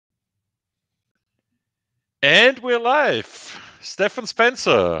And we're live. Stephan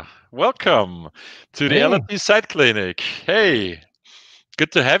Spencer, welcome to the Hey. LRT Site Clinic. Hey,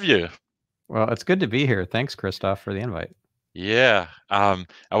 good to have you. Well, it's good to be here. Thanks, Christoph, for the invite. Yeah, I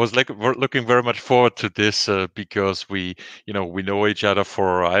was looking very much forward to this because we know each other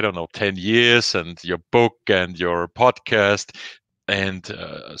for, I don't know, 10 years, and your book and your podcast and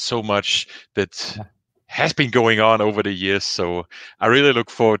so much that Yeah. has been going on over the years. So I really look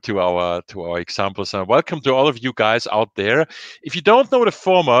forward to our examples. And welcome to all of you guys out there. If you don't know the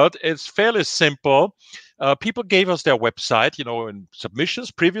format, it's fairly simple. People gave us their website, in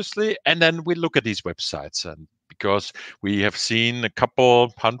submissions previously, and then we look at these websites. And because we have seen a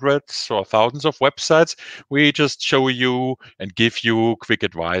couple hundreds or thousands of websites, we just show you and give you quick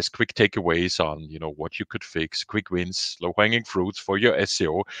advice, quick takeaways on, what you could fix, quick wins, low-hanging fruits for your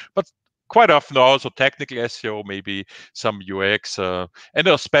SEO. But quite often also technical SEO, maybe some UX, and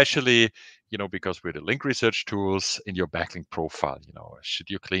especially, because with the link research tools in your backlink profile, should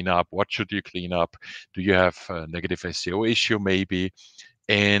you clean up? What should you clean up? Do you have a negative SEO issue maybe?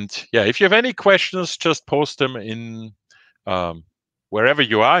 And yeah, if you have any questions, just post them in wherever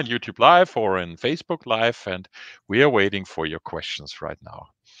you are, in YouTube Live or in Facebook Live, and we are waiting for your questions right now.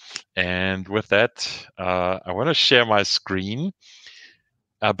 And with that, I want to share my screen.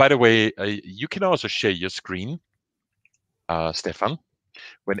 By the way, you can also share your screen, Stefan, Okay.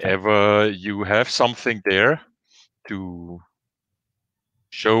 whenever you have something there to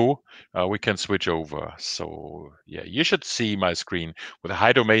show, we can switch over. So yeah, you should see my screen with a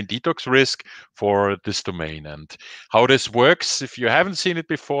high domain detox risk for this domain. And how this works, if you haven't seen it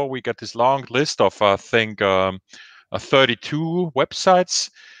before, we got this long list of, I think, 32 websites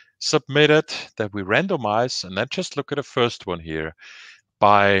submitted that we randomize. And then just look at the first one here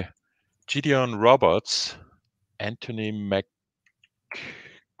by Gideon Roberts, Anthony McQuillan.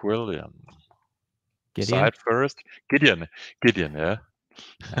 Gideon? Side first. Gideon, yeah.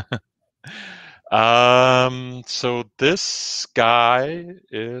 Yeah. So this guy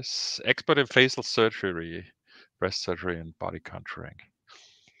is expert in facial surgery, breast surgery, and body contouring.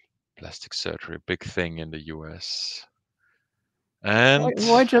 Plastic surgery, big thing in the US. Why, And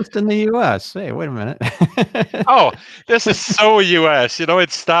why just in the U.S.? Hey, wait a minute. oh, this is so US.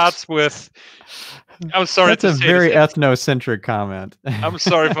 It starts with, I'm sorry That's to a say this. very ethnocentric comment. I'm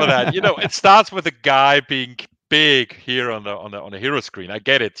sorry for that. It starts with a guy being big here on the hero screen. I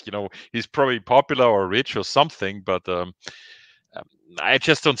get it. He's probably popular or rich or something, but um, I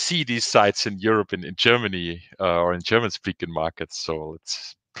just don't see these sites in Europe, in Germany, or in German-speaking markets. So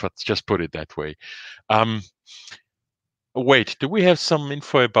let's just put it that way. Um, Wait, do we have some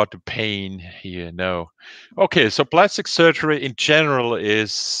info about the pain here? No. Okay, so plastic surgery in general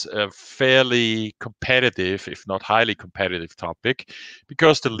is a fairly competitive, if not highly competitive topic,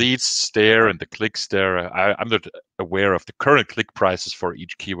 because the leads there and the clicks there. I'm not aware of the current click prices for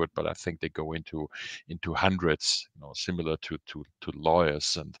each keyword, but I think they go into hundreds, similar to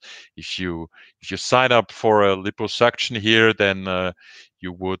lawyers. And if you sign up for a liposuction here, then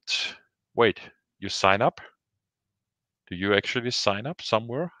you would wait. You sign up? Do you actually sign up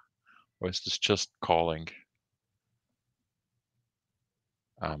somewhere, or is this just calling?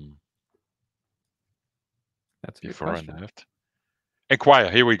 Um, That's a good Before and question. after.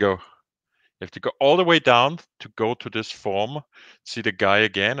 Inquire. Here we go. You have to go all the way down to go to this form, see the guy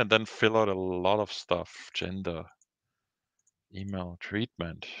again, and then fill out a lot of stuff: gender, email,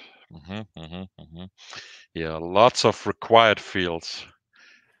 treatment. Yeah, lots of required fields.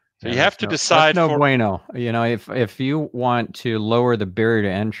 So Yeah, you have to that's decide no for. bueno. If you want to lower the barrier to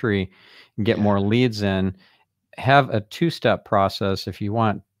entry and get Yeah, more leads in, have a two-step process. If you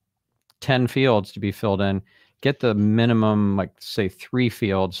want 10 fields to be filled in, get the minimum, like say 3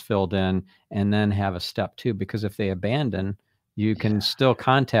 fields filled in, and then have a step 2, because if they abandon, you can yeah. still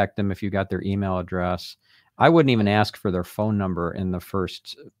contact them if you got their email address. I wouldn't even ask for their phone number in the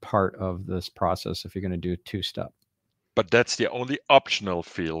first part of this process if you're going to do 2-step. But that's the only optional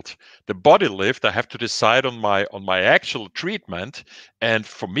field. The body lift, I have to decide on my actual treatment. And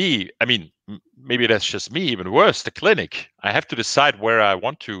for me, I mean, maybe that's just me, even worse, the clinic. I have to decide where I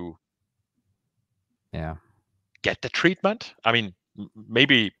want to Yeah. get the treatment. I mean,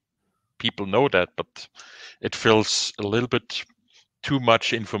 maybe people know that, but it feels a little bit too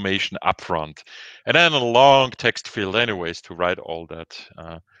much information upfront. And then a long text field anyways to write all that.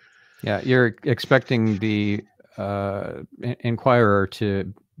 Yeah, you're expecting the inquirer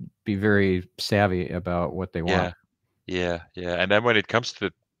to be very savvy about what they want. Yeah, yeah. And then when it comes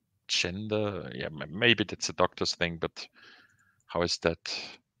to gender, yeah, maybe that's a doctor's thing, but how is that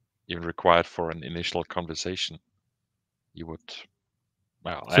even required for an initial conversation? You would,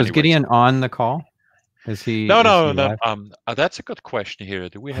 well, So is anyways. Gideon on the call? Is No, is no, he no. live? That's a good question here.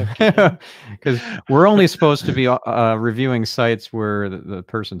 Do we have Gideon? Because we're only supposed to be reviewing sites where the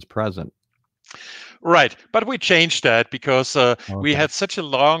person's present. Right, but we changed that because we Okay. had such a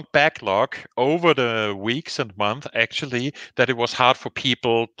long backlog over the weeks and months, actually, that it was hard for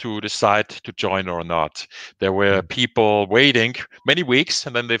people to decide to join or not. There were people waiting many weeks,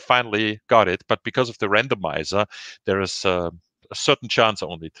 and then they finally got it. But because of the randomizer, there is a certain chance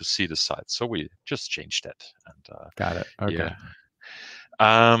only to see the site. So we just changed that. And Got it. Okay.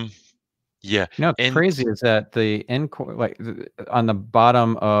 yeah, um, yeah, You know, what's and crazy is that the like on the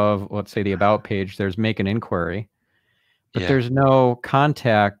bottom of, let's say, the about page, there's make an inquiry, but yeah, there's no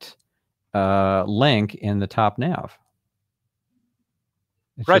contact link in the top nav.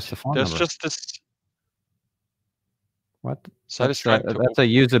 It's just right. the phone There's number. just this What? site is trying to That's a open.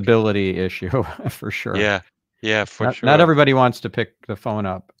 usability issue for sure. Yeah, yeah, for Not sure. everybody wants to pick the phone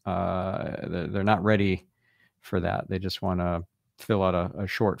up. They're not ready for that. They just want to fill out a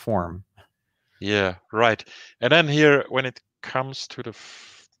short form. Yeah, right. And then here, when it comes to the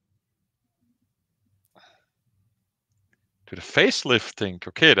facelifting,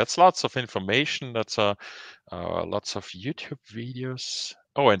 okay, that's lots of information. That's lots of YouTube videos.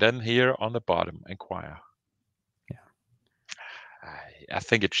 Oh, and then here on the bottom, inquire. Yeah. I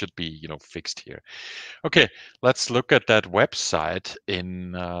think it should be, fixed here. Okay, let's look at that website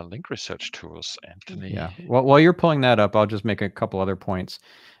in link research tools, Anthony. Yeah. Well, while you're pulling that up, I'll just make a couple other points.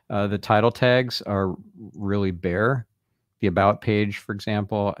 The title tags are really bare. The about page, for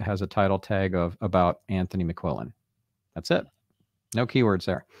example, has a title tag of about Anthony McQuillan. That's it. No keywords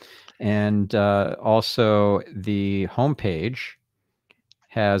there. And also the homepage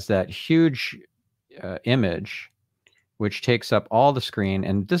has that huge image, which takes up all the screen.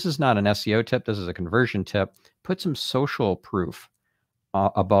 And this is not an SEO tip. This is a conversion tip. Put some social proof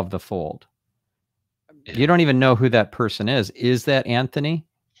above the fold. Yeah. You don't even know who that person is. Is that Anthony?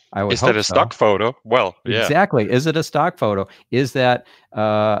 I would Is hope that a so. stock photo? Well, yeah. Exactly. Is it a stock photo? Is that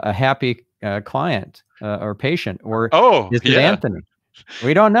a happy client or patient? Or is it Anthony?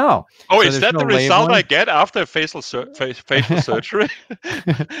 We don't know. Oh, so is that the result I get after facial surgery?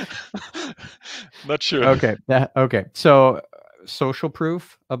 Not sure. Okay. Okay. So social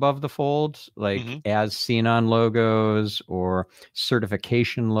proof above the fold, like as seen on logos or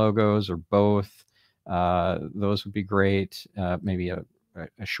certification logos or both. Those would be great. Maybe a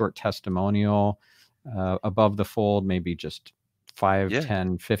short testimonial above the fold, maybe just 5,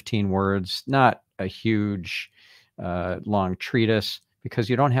 10, 15 words, not a huge long treatise, because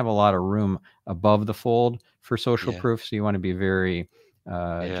you don't have a lot of room above the fold for social proof. So you want to be very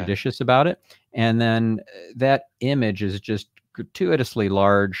judicious about it. And then that image is just gratuitously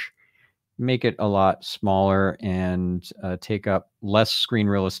large. Make it a lot smaller and take up less screen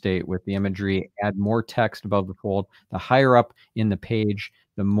real estate with the imagery. Add more text above the fold. The higher up in the page,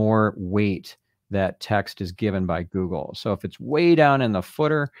 the more weight that text is given by Google. So if it's way down in the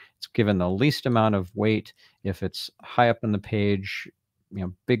footer, it's given the least amount of weight. If it's high up in the page,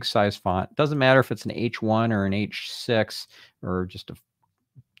 big size font. Doesn't matter if it's an H1 or an H6 or just a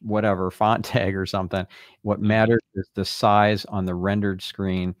whatever font tag or something. What matters is the size on the rendered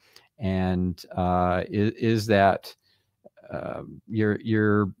screen. And is that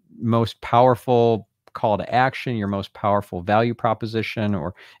your most powerful call to action, your most powerful value proposition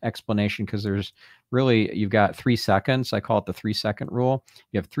or explanation? Because you've got 3 seconds. I call it the 3-second rule.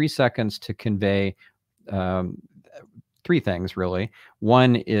 You have 3 seconds to convey 3 things, really.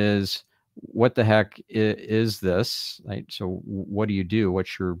 One is, what the heck is this? Right? So what do you do?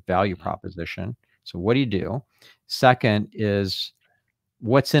 What's your value proposition? So what do you do? Second is,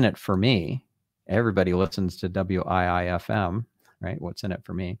 what's in it for me? Everybody listens to WIIFM, right? What's in it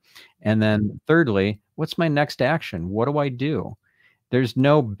for me? And then thirdly, what's my next action? What do I do? There's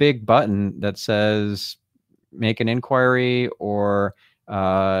no big button that says make an inquiry or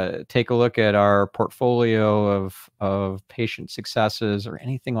take a look at our portfolio of patient successes or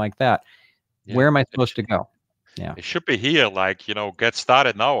anything like that. Where am I supposed to go? Yeah. It should be here, like, get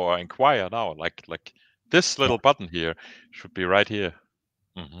started now or inquire now. Like this little button here should be right here.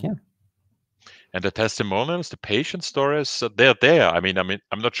 Yeah. And the testimonials, the patient stories, they're there. I mean, I'm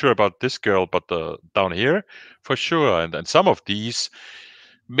not sure about this girl, but down here, for sure. And some of these,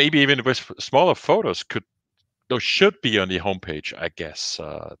 maybe even with smaller photos, should be on the homepage, I guess.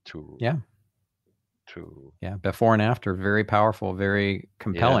 Before and after, very powerful, very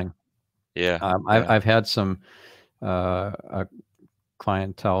compelling. I've had some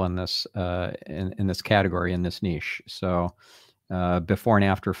clientele in this in this category, in this niche. So before and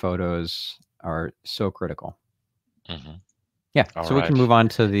after photos are so critical. Yeah. So we can move on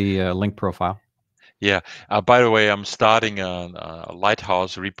to the link profile. Yeah. By the way, I'm starting a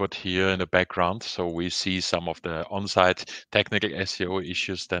Lighthouse report here in the background, so we see some of the on-site technical SEO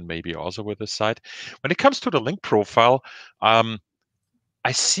issues then maybe also with the site. When it comes to the link profile,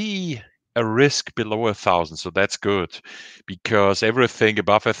 I see a risk below 1,000, so that's good because everything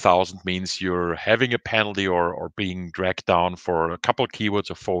above 1,000 means you're having a penalty or being dragged down for a couple of keywords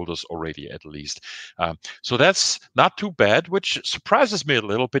or folders already at least. So that's not too bad, which surprises me a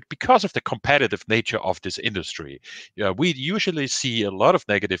little bit because of the competitive nature of this industry. We usually see a lot of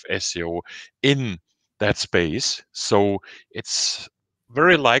negative SEO in that space, so it's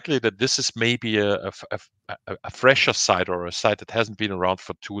very likely that this is maybe a fresher site or a site that hasn't been around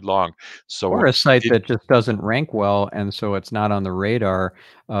for too long. So Or a site it, that just doesn't rank well, and so it's not on the radar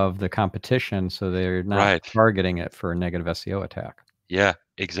of the competition, so they're not right. targeting it for a negative SEO attack. Yeah,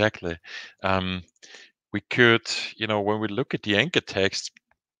 exactly. Um, we could, when we look at the anchor text,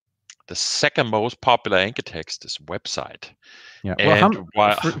 the second most popular anchor text is website. Yeah. Well, And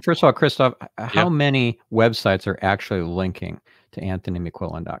why, first of all, Christoph, yeah. how many websites are actually linking to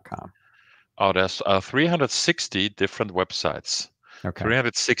anthonymcquillan.com? Oh, there's 360 different websites, Okay.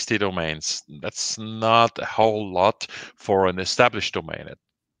 360 domains. That's not a whole lot for an established domain.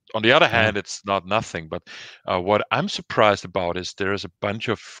 On the other Yeah. hand, it's not nothing. But what I'm surprised about is there's a bunch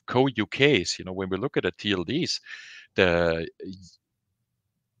of co-UKs. When we look at the TLDs, the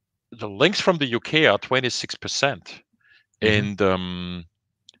the links from the UK are 26%, Hmm. and um,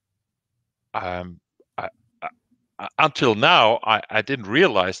 I, until now, I didn't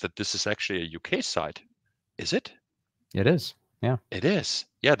realize that this is actually a UK site. Is it? It is. Yeah. It is.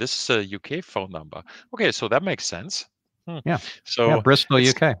 Yeah, this is a UK phone number. Okay, so that makes sense. Hmm. Yeah. Yeah. So Bristol,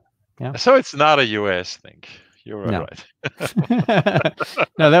 it's UK. Yeah. so it's not a US thing. You're No. right.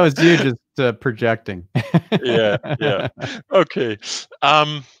 No, that was you just projecting. Yeah, yeah. Okay.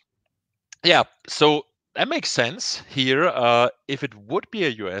 Um, yeah, so that makes sense here. If it would be a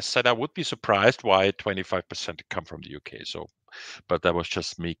US site, I would be surprised why 25% come from the UK. So, but that was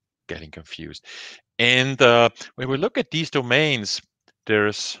just me getting confused. And when we look at these domains,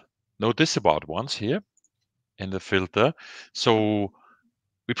 there's no disavowed ones here in the filter. So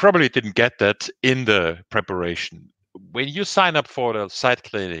we probably didn't get that in the preparation. When you sign up for the site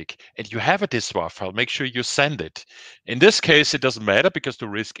clinic and you have a disavow file, make sure you send it. In this case, it doesn't matter because the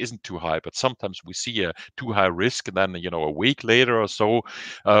risk isn't too high. But sometimes we see a too high risk, and then a week later or so,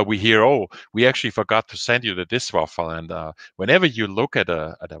 we hear, oh, we actually forgot to send you the disavow file. And whenever you look at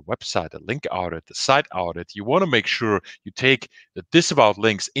a website, a link audit, a site audit, you want to make sure you take the disavowed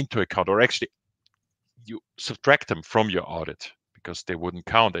links into account, or actually you subtract them from your audit because they wouldn't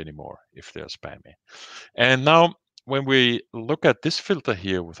count anymore if they're spammy. And now, when we look at this filter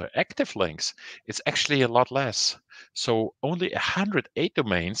here with the active links, it's actually a lot less. So only 108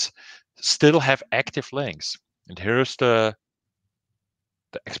 domains still have active links. And here's the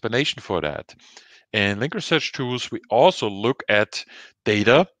explanation for that. In link research tools, we also look at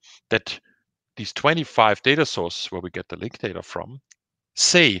data that these 25 data sources where we get the link data from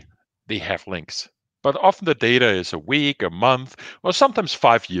say they have links. But often the data is a week, a month, or sometimes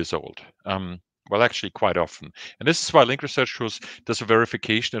 5 years old. Well, actually, quite often. And this is why Link Research Tools does a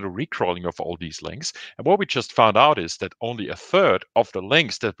verification and a recrawling of all these links. And what we just found out is that only a third of the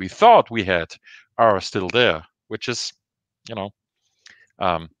links that we thought we had are still there, which is, you know,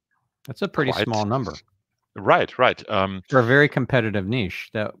 um, That's a pretty quite small number. right, right. For a very competitive niche,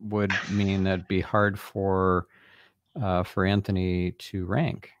 that would mean that it'd be hard for Anthony to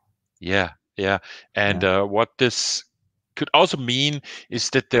rank. Yeah, yeah. And Yeah. what this could also mean is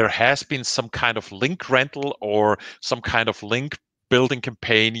that there has been some kind of link rental or some kind of link building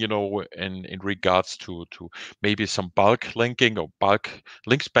campaign, in regards to maybe some bulk linking or bulk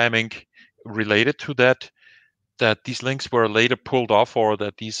link spamming related to that these links were later pulled off or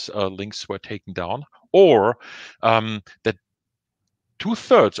that these links were taken down, or that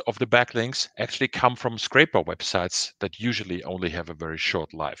 2/3 of the backlinks actually come from scraper websites that usually only have a very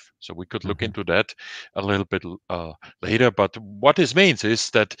short life. So we could look Hmm. into that a little bit later. But what this means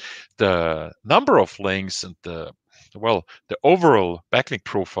is that the number of links and the overall backlink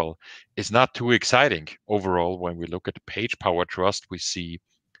profile is not too exciting. Overall, when we look at the page power trust, we see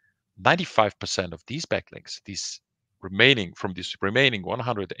 95% of these backlinks, these remaining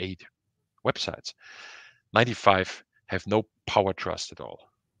 108 websites, 95 have no power trust at all.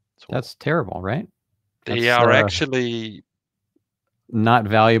 So That's terrible, right? they That's are actually not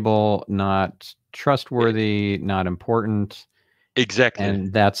valuable, not trustworthy, not important, exactly,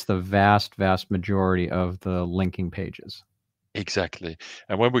 and that's the vast, vast majority of the linking pages. exactly.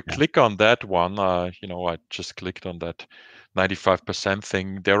 And when we Yeah. click on that one, I just clicked on that 95%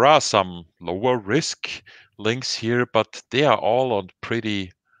 thing. There are some lower risk links here, but they are all on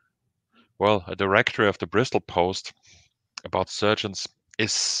pretty well. A directory of the Bristol Post about surgeons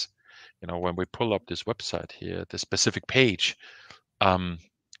is, when we pull up this website here, the specific page,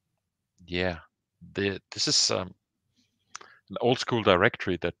 yeah, this is an old school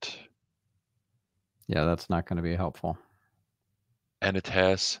directory Yeah, that's not going to be helpful. and it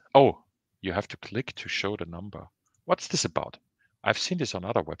has, you have to click to show the number. What's this about? I've seen this on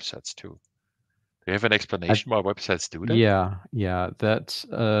other websites too. Do you have an explanation why websites do that? Yeah, that's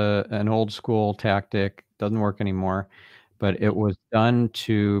an old school tactic. Doesn't work anymore, but it was done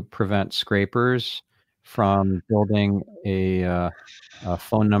to prevent scrapers from building a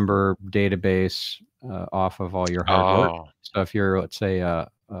phone number database off of all your hard work. Oh, So if you're, let's say, a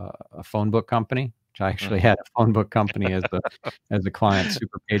phone book company, which I actually mhm. had a phone book company as a client,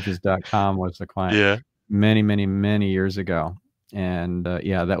 superpages.com was the client Yeah. many, many, many years ago. And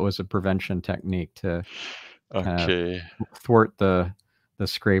yeah, that was a prevention technique to kind of Okay. thwart the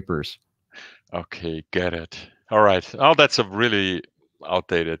scrapers. Okay, get it. All right. Oh, that's a really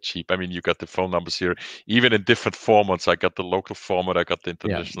outdated, cheap. I mean, you got the phone numbers here, even in different formats. I got the local format, I got the Yeah,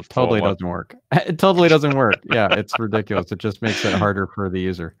 international totally format. doesn't work. It totally doesn't work. Yeah, it's ridiculous. It just makes it harder for the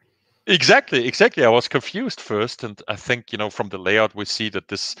user. Exactly, exactly. I was confused first, and I think, from the layout we see that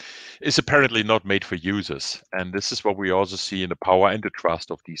this is apparently not made for users, and this is what we also see in the power and the trust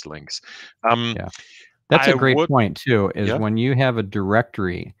of these links. Yeah. That's I a great would, point too, is yeah, when you have a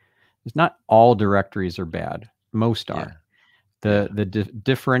directory, it's not all directories are bad. Most yeah, are. yeah, The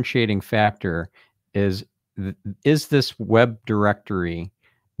differentiating factor is is this web directory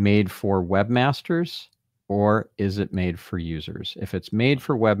made for webmasters or is it made for users? If it's made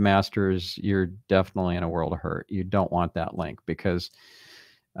for webmasters, you're definitely in a world of hurt. You don't want that link because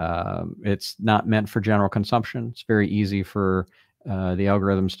it's not meant for general consumption. It's very easy for the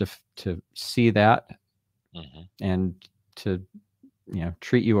algorithms to see that hmm, and to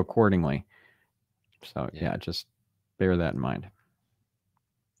treat you accordingly. So yeah. yeah, just bear that in mind.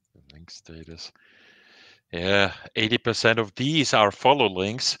 Link status. Yeah, 80% of these are follow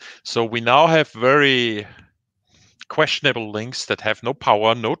links. So we now have very questionable links that have no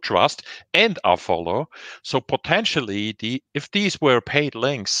power, no trust, and are follow. So potentially, if these were paid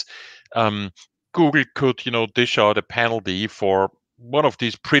links, um, Google could, dish out a penalty for one of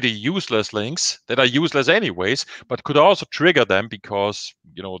these pretty useless links that are useless anyways, but could also trigger them because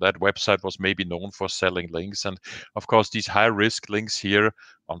that website was maybe known for selling links. And of course, these high risk links here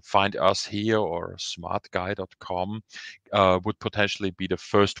on Find Us Here or smartguy.com would potentially be the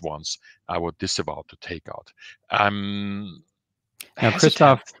first ones I would disavow to take out. I'm Now, hesitant.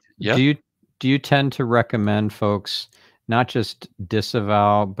 Christoph, Yeah, do you tend to recommend folks not just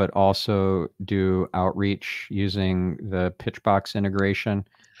disavow, but also do outreach using the Pitchbox integration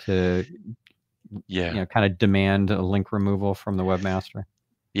to yeah, kind of demand a link removal from the webmaster?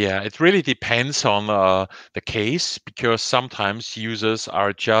 yeah. It really depends on the case because sometimes users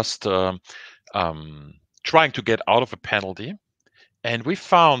are just um, trying to get out of a penalty. And we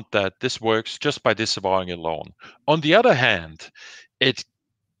found that this works just by disavowing alone. On the other hand, it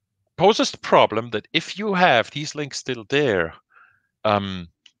poses the problem that if you have these links still there, um,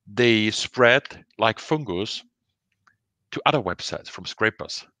 they spread like fungus to other websites from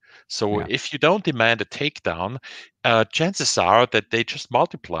scrapers. So Yeah, if you don't demand a takedown, chances are that they just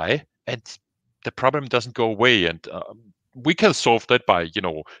multiply and the problem doesn't go away. And we can solve that by,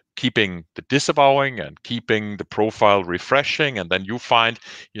 keeping the disavowing and keeping the profile refreshing. And then you find,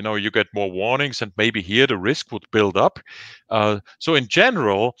 you get more warnings and maybe here the risk would build up. So in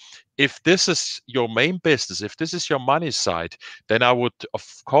general, if this is your main business, if this is your money side, then I would, of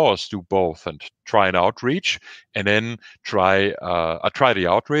course, do both and try an outreach and then I try the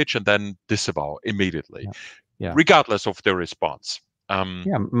outreach and then disavow immediately, yeah, yeah. regardless of the response. Um,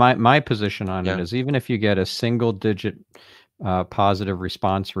 Yeah, my position on it yeah. is even if you get a single digit positive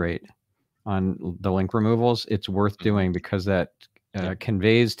response rate on the link removals, it's worth Mhm. doing because that Yeah.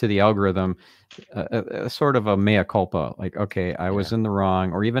 conveys to the algorithm a sort of a mea culpa, like, okay, I was Yeah. in the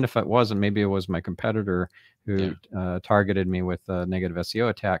wrong, or even if it wasn't, maybe it was my competitor who Yeah. targeted me with a negative SEO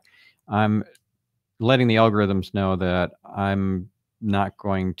attack. I'm letting the algorithms know that I'm not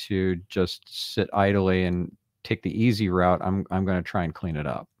going to just sit idly and take the easy route. I'm going to try and clean it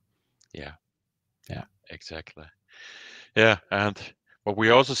up. Yeah. Yeah. Yeah. Exactly. Yeah. And what we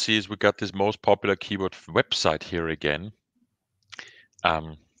also see is we got this most popular keyword website here again,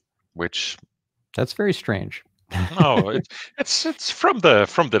 um, which That's very strange. no, it's from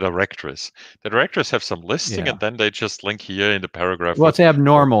the directories. The directories have some listing, Yeah. and then they just link here in the paragraph Well, with it's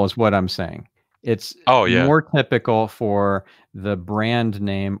abnormal is what I'm saying. It's Oh yeah. more typical for the brand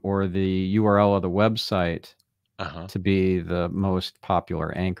name or the URL of the website Uh-huh. to be the most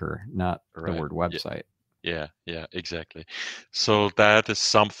popular anchor, not the Right. word Yeah. website. Yeah, exactly. So that is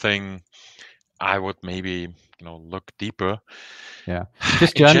something I would maybe, look deeper. Yeah.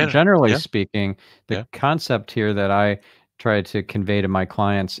 Just In general, generally yeah, speaking, the yeah. concept here that I try to convey to my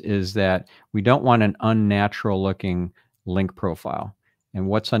clients is that we don't want an unnatural looking link profile. And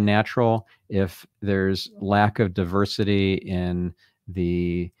what's unnatural? If there's lack of diversity in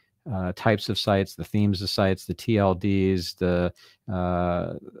the types of sites, the themes of sites, the TLDs,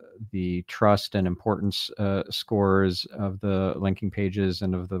 uh, the trust and importance scores of the linking pages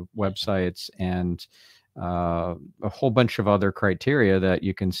and of the websites, and a whole bunch of other criteria that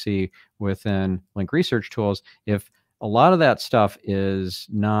you can see within link research tools. If a lot of that stuff is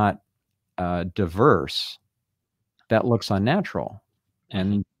not diverse, that looks unnatural. Hmm.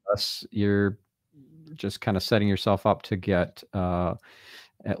 And thus you're just kind of setting yourself up to get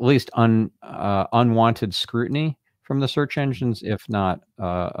at least unwanted scrutiny from the search engines, if not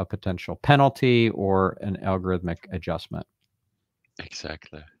a potential penalty or an algorithmic adjustment.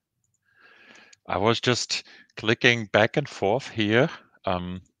 Exactly. I was just clicking back and forth here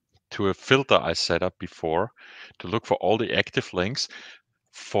um, to a filter I set up before to look for all the active links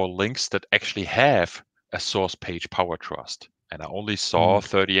for links that actually have a source page power trust. And I only saw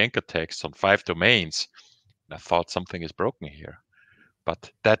 30 anchor texts on 5 domains. And I thought something is broken here.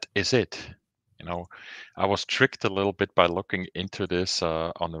 But that is it. I was tricked a little bit by looking into this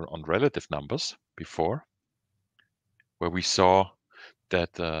on relative numbers before, where we saw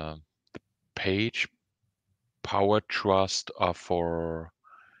that the page power trust for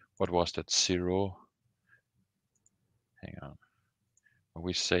what was that, 0? Hang on. When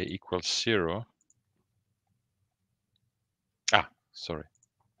we say equals 0. Sorry.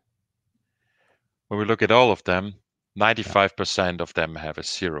 When we look at all of them, 95% of them have a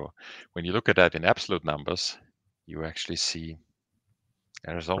 0. When you look at that in absolute numbers, you actually see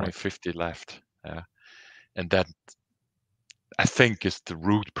there's only Right. 50 left. And that, I think, is the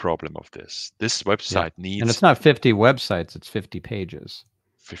root problem of this. This Yeah. website And it's needs not 50 websites, it's 50 pages.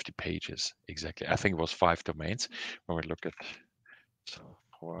 50 pages. Exactly. I think it was 5 domains. When we look at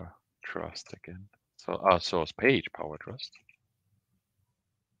power trust again. Source page power trust.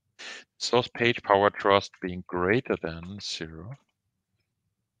 Source page power trust being greater than 0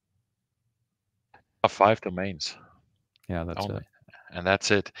 are 5 domains Yeah, that's only. it. And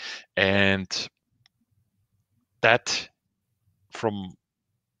that's it. And that, from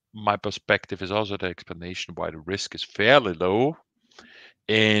my perspective, is also the explanation why the risk is fairly low,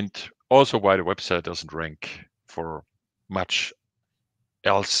 and also why the website doesn't rank for much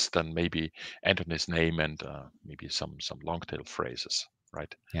else than maybe Anthony's name and maybe some long tail phrases,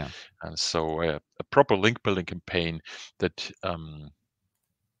 right? Yeah. And so a proper link building campaign that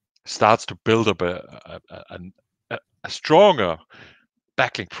starts to build up a stronger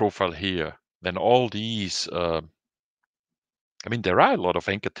backlink profile here than all these. I mean, there are a lot of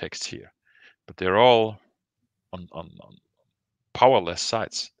anchor texts here, but they're all on powerless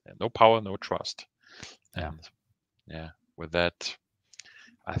sites. No power, no trust. Yeah. And yeah, with that,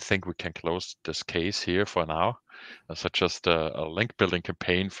 I think we can close this case here for now. So just a link building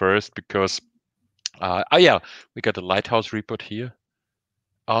campaign first, because yeah, we got a Lighthouse report here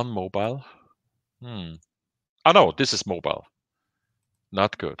on mobile. Oh no, this is mobile.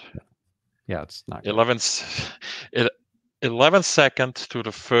 Not good. Yeah, it's not good. 11, 11 seconds to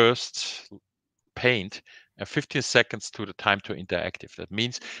the first paint and 15 seconds to the time to interactive. That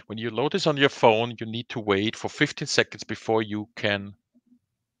means when you load this on your phone, you need to wait for 15 seconds before you can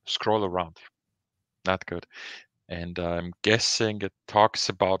scroll around. Not good. And I'm guessing it talks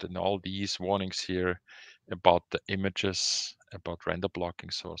about, in all these warnings here, about the images, about render blocking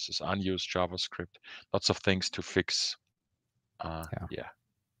sources, unused JavaScript, lots of things to fix. Yeah. Yeah.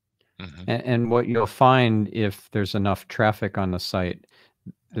 Hmm. And what you'll find if there's enough traffic on the site,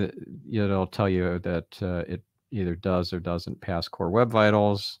 uh, it'll tell you that it either does or doesn't pass Core Web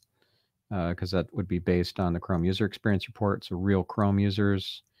Vitals, because that would be based on the Chrome User Experience Report, so real Chrome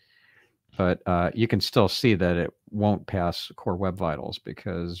users. But you can still see that it won't pass Core Web Vitals,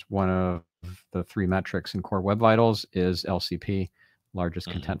 because one of the 3 metrics in Core Web Vitals is LCP, largest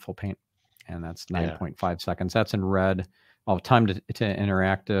contentful paint, and that's 9.5 seconds. That's in red. Time to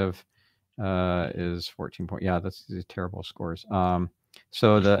interactive is 14 point. Yeah, that's these terrible scores.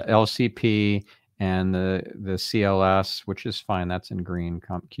 So the LCP and the CLS, which is fine, that's in green.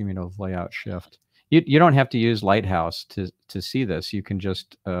 Cumulative layout shift. You don't have to use Lighthouse to see this. You can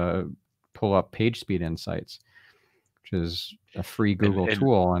just pull up page speed insights. which is a free Google and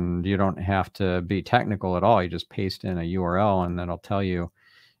tool, and you don't have to be technical at all. You just paste in a URL, and then it'll tell you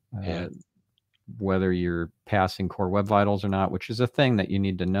yeah, whether you're passing Core Web Vitals or not, which is a thing that you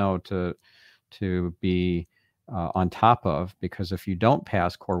need to know to be on top of, because if you don't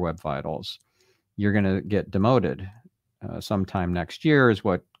pass Core Web Vitals, you're going to get demoted sometime next year, is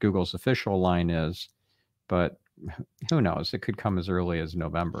what Google's official line is. But who knows? It could come as early as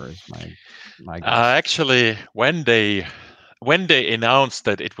November, is my guess. actually, when they announced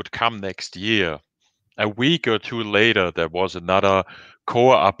that it would come next year, a week or two later, there was another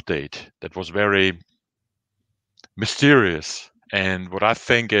core update that was very mysterious. And what I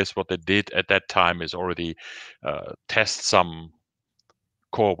think is what they did at that time is already test some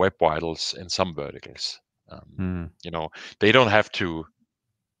core web vitals in some verticals. You know, they don't have to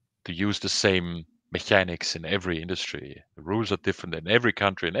use the same mechanics in every industry. The rules are different in every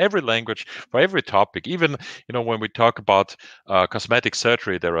country, in every language, for every topic. Even, you know, when we talk about cosmetic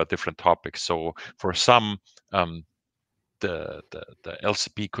surgery, there are different topics. So for some, the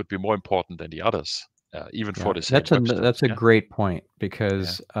LCP could be more important than the others, even for the same web stuff. That's a great point,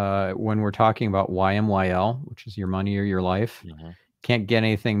 because when we're talking about YMYL, which is your money or your life, can't get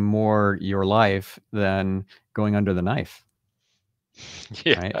anything more your life than going under the knife.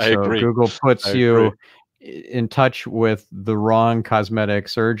 Yeah, right? I So agree. Google puts you in touch with the wrong cosmetic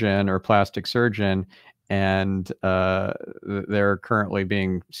surgeon or plastic surgeon, and they're currently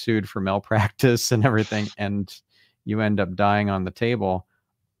being sued for malpractice and everything, and you end up dying on the table.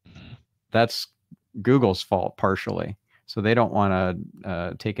 That's Google's fault partially. So they don't want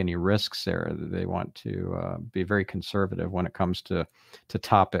to take any risks there. They want to be very conservative when it comes to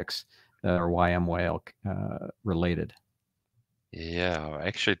topics that are YMWhale related. Yeah,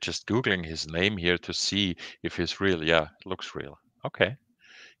 actually just Googling his name here to see if he's real. Yeah, it looks real. Okay.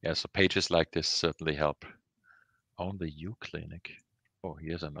 Yeah, so pages like this certainly help. Only You clinic. Oh,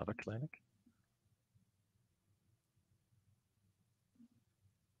 here's another clinic.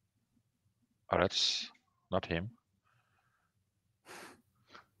 Oh, that's not him.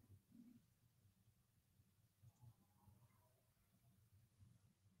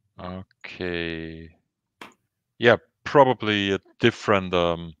 Okay. Yeah, probably a different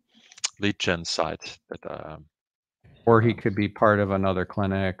lead gen site that or he could be part of another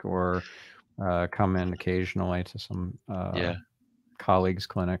clinic, or come in occasionally to some colleague's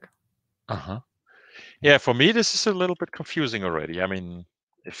clinic. Yeah, for me this is a little bit confusing already. I mean,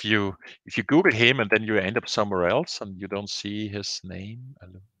 if you Google him and then you end up somewhere else and you don't see his name.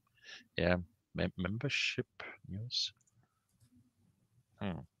 Yeah, membership news.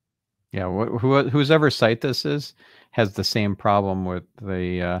 Yeah, whoever site this is has the same problem with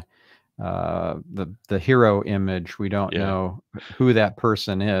the hero image. We don't know who that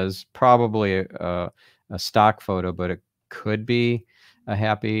person is. Probably a stock photo, but it could be a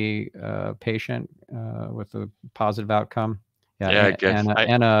happy patient with a positive outcome. Yeah, I guess.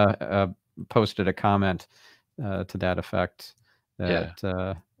 Anna posted a comment to that effect,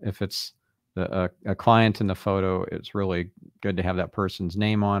 that if it's a client in the photo, it's really good to have that person's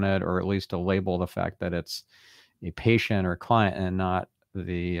name on it, or at least to label the fact that it's a patient or client and not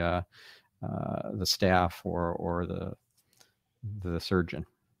the staff or the surgeon.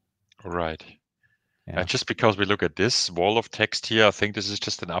 Right. Just because we look at this wall of text here, I think this is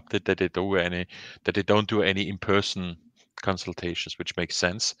just an update that they don't do any in-person consultations, which makes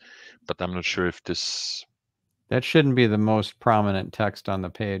sense. But I'm not sure if this. That shouldn't be the most prominent text on the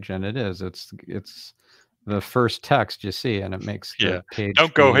page, and it is. It's the first text you see, and it makes the page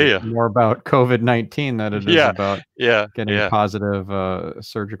don't go here. more about COVID-19 than it is about getting a positive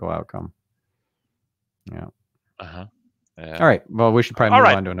surgical outcome. Yeah. All right. Well, we should probably move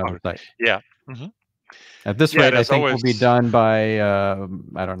on to another site. Yeah. At this rate, I think we'll be done by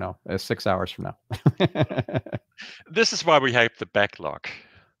I don't know, 6 hours from now. This is why we have the backlog,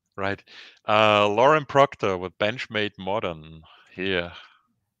 right? Lauren Proctor with Benchmade Modern here.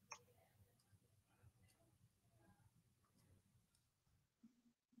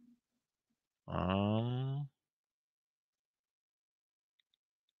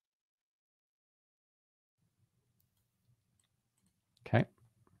 Okay.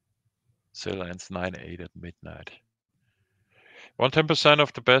 Sale ends 9/8 at midnight. 110%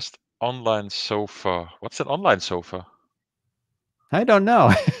 of the best online sofa. What's an online sofa? I don't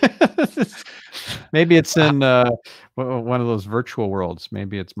know. Maybe it's in one of those virtual worlds.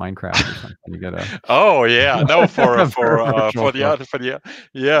 Maybe it's Minecraft or something. You get a. Oh yeah, no, for the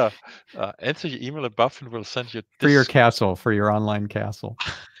enter your email above and we'll send you for your castle, for your online castle.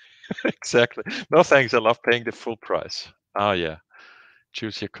 Exactly. No thanks. I love paying the full price. Oh yeah.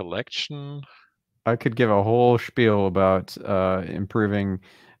 Choose your collection. I could give a whole spiel about improving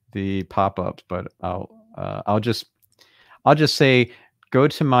the pop-ups, but I'll just say go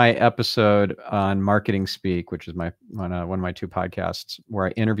to my episode on Marketing Speak, which is one of my two podcasts, where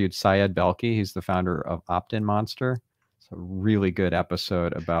I interviewed Syed Belki. He's the founder of Opt-in Monster. It's a really good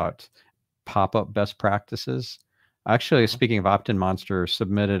episode about pop-up best practices. Actually, speaking of Opt-in Monster,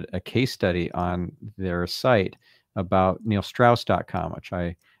 submitted a case study on their site about neilstrauss.com, which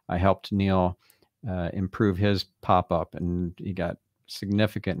I helped Neil improve his pop-up, and he got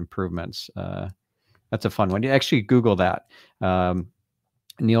significant improvements. That's a fun one. You actually Google that.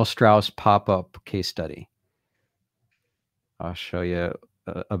 Neil Strauss pop-up case study. I'll show you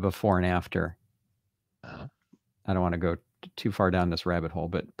a before and after. I don't want to go too far down this rabbit hole,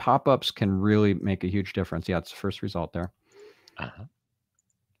 but pop-ups can really make a huge difference. Yeah, it's the first result there.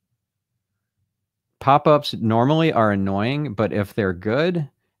 Pop-ups normally are annoying, but if they're good,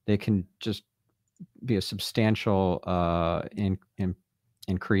 they can just be a substantial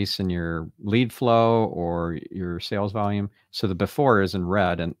increase in your lead flow or your sales volume. So the before is in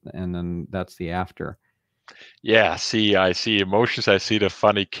red, and then that's the after. Yeah, I see emotions. I see the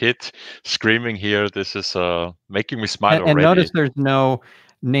funny kid screaming here. This is making me smile already. And notice there's no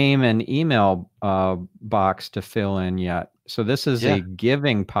name and email box to fill in yet. So this is a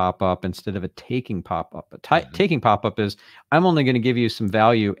giving pop-up instead of a taking pop-up. A taking pop-up is, I'm only going to give you some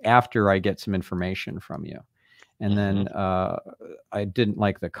value after I get some information from you. And then I didn't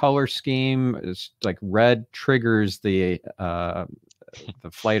like the color scheme. It's like red triggers the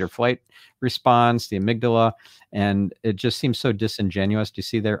flight or flight response, the amygdala, and it just seems so disingenuous. Do you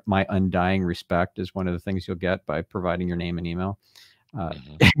see there? My undying respect is one of the things you'll get by providing your name and email.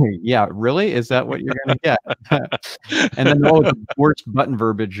 Yeah, really? Is that what you're going to get? And then the worst button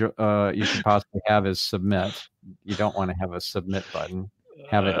verbiage you could possibly have is submit. You don't want to have a submit button.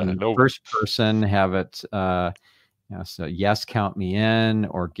 Have it in first person. Have it, so yes, count me in,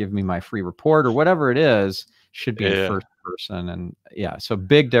 or give me my free report, or whatever it is, should be in first person. And so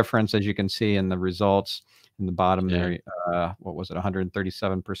big difference, as you can see in the results in the bottom there. What was it?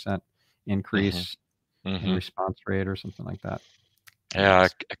 137% increase in response rate or something like that. Yeah,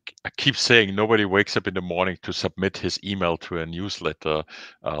 I keep saying nobody wakes up in the morning to submit his email to a newsletter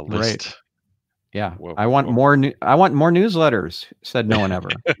list. Right. Yeah, I want more newsletters, said no one ever.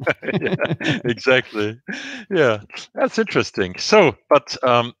 Yeah, exactly. Yeah, that's interesting. So, but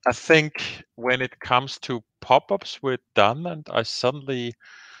I think when it comes to pop-ups, we're done, and I suddenly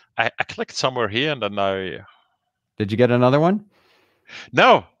I clicked somewhere here, and then Did you get another one?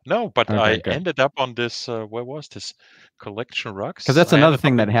 No, but Okay, I good. ended up on this. Where was this? Collection rugs. Because that's another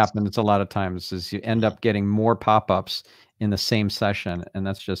thing that happens a lot of times, is you end up getting more pop-ups in the same session, and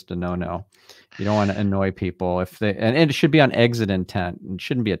that's just a no-no. You don't want to annoy people and it should be on exit intent. It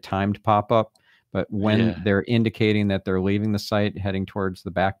shouldn't be a timed pop-up, but when they're indicating that they're leaving the site, heading towards the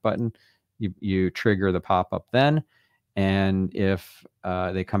back button, you trigger the pop-up then. And if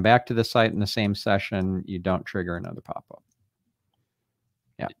they come back to the site in the same session, you don't trigger another pop-up.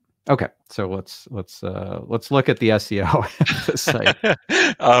 Yeah. Okay, so let's look at the SEO of the site.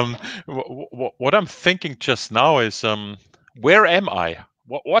 What I'm thinking just now is, where am I?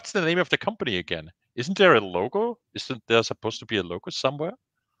 What's the name of the company again? Isn't there a logo? Isn't there supposed to be a logo somewhere?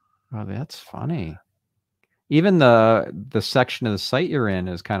 Oh, that's funny. Even the section of the site you're in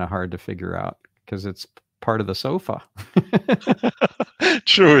is kind of hard to figure out because it's part of the sofa.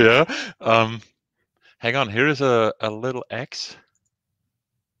 True, yeah. Hang on, here is a little X.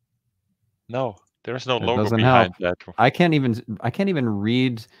 No, there's no logo behind that. I can't even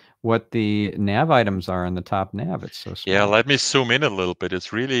read what the nav items are on the top nav. It's so small. Yeah, let me zoom in a little bit.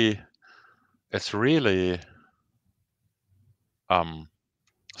 It's really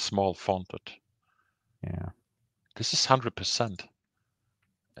small fonted. Yeah. This is 100%.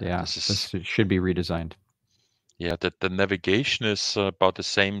 Yeah, this should be redesigned. Yeah, the navigation is about the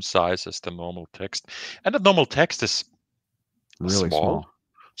same size as the normal text, and the normal text is really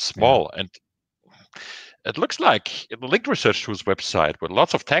small, and it looks like the Link Research Tools website with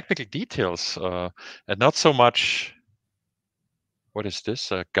lots of technical details, and not so much. What is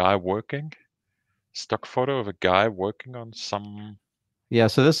this? A guy working? Stock photo of a guy working on some. Yeah,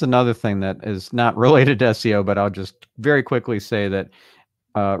 so this is another thing that is not related to SEO, but I'll just very quickly say that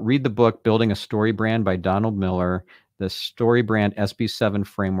read the book Building a Story Brand by Donald Miller. The Story Brand SB7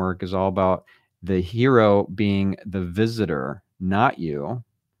 framework is all about the hero being the visitor, not you,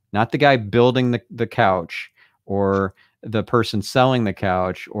 not the guy building the couch, or the person selling the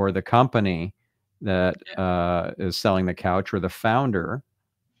couch, or the company that is selling the couch, or the founder.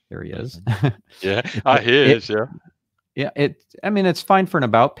 There he is. Yeah, here he is, yeah. Yeah, I mean, it's fine for an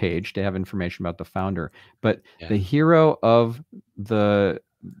about page to have information about the founder, but Yeah. the hero of the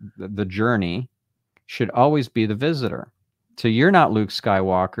the journey should always be the visitor. So you're not Luke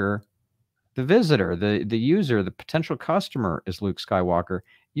Skywalker. The visitor, the user, the potential customer is Luke Skywalker.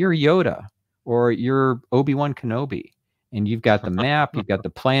 You're Yoda or you're Obi-Wan Kenobi. And you've got the map, you've got the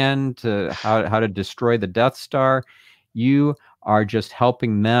plan to how to destroy the Death Star. You are just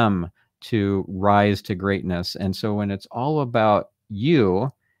helping them to rise to greatness. And so when it's all about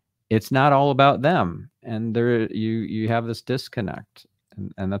you, it's not all about them. And there you have this disconnect.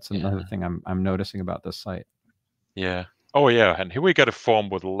 And that's another Yeah. thing I'm noticing about this site. Yeah. Oh yeah, and here we got a form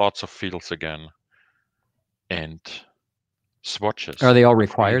with lots of fields again and Are swatches they all with read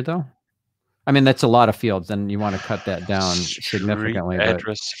required though? I mean, that's a lot of fields, and you want to cut that down street significantly, but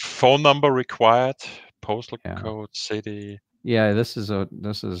address, phone number required, postal yeah. code, city, Yeah, this is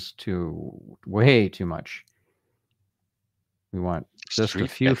way too much. We want just a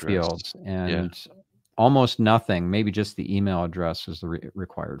street few address. fields Yeah. and almost nothing. Maybe just the email address is the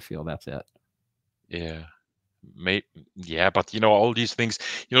required field. That's it. Yeah. Yeah, but all these things,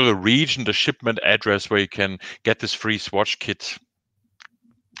 the region, the shipment address where you can get this free swatch kit.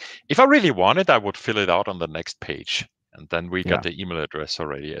 If I really want it, I would fill it out on the next page. And then we got Yeah, the email address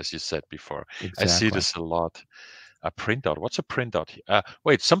already, as you said before. I see exactly. this a lot. A printout. What's a printout?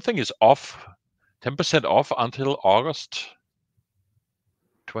 Wait, something is off, 10% off until August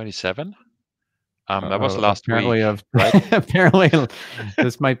 27? That was last week, Apparently, right? apparently,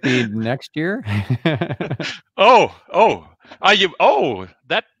 this might be next year. Oh, are you? Oh,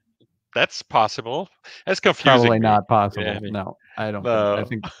 that's possible. That's confusing Probably me. not possible. Yeah, No, I don't think. I no.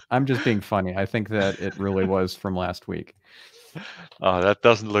 think I'm just being funny. I think that it really was from last week. Oh, that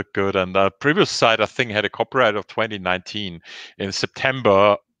doesn't look good. And the previous site, I think, had a copyright of 2019. In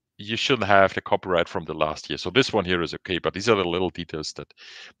September, you shouldn't have the copyright from the last year. So this one here is okay, but these are the little details that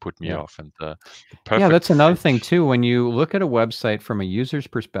put me Yeah. off. And the Yeah, perfect that's another fit. thing too. When you look at a website from a user's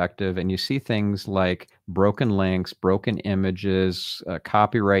perspective and you see things like broken links, broken images,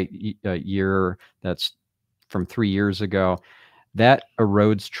 copyright year that's from 3 years ago, that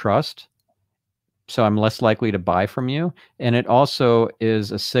erodes trust. So I'm less likely to buy from you. And it also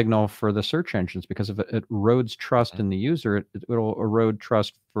is a signal for the search engines because if it erodes trust in the user, it'll erode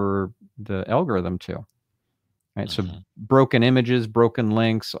trust for the algorithm too. Right. So Mm-hmm. broken images, broken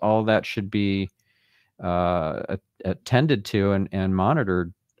links, all that should be attended to and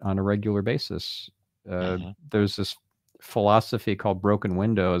monitored on a regular basis. Mm-hmm. There's this philosophy called broken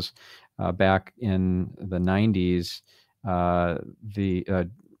windows back in the 90s. The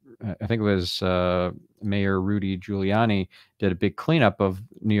I think it was Mayor Rudy Giuliani did a big cleanup of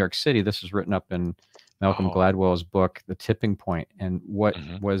New York City. This is written up in Malcolm Oh. Gladwell's book, The Tipping Point. And what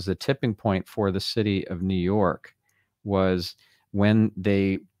Mm-hmm. was the tipping point for the city of New York was when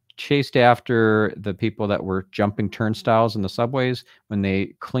they chased after the people that were jumping turnstiles in the subways, when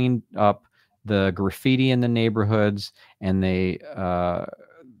they cleaned up the graffiti in the neighborhoods and they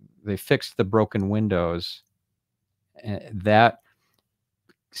fixed the broken windows. That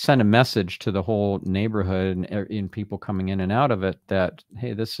send a message to the whole neighborhood and in people coming in and out of it that,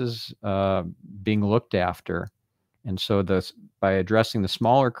 hey, this is being looked after. And so by addressing the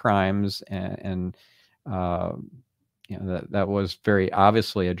smaller crimes and that was very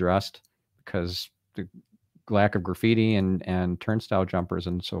obviously addressed because the lack of graffiti and turnstile jumpers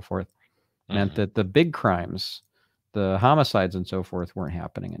and so forth meant that the big crimes, the homicides and so forth, weren't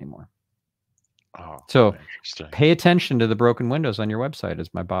happening anymore. Oh, So interesting. pay attention to the broken windows on your website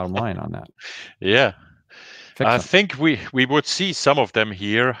is my bottom line on that. Yeah. Fix I them. think we would see some of them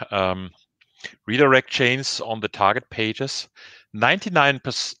here. Redirect chains on the target pages.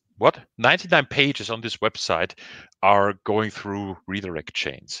 99%, 99 pages on this website are going through redirect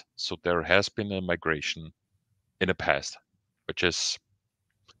chains. So there has been a migration in the past, which is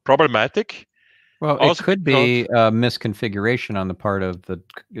problematic. Well, it Also could because be a misconfiguration on the part of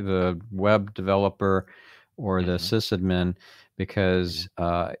the web developer or the Mhm, sysadmin mhm, because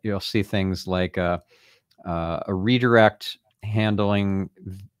you'll see things like a redirect handling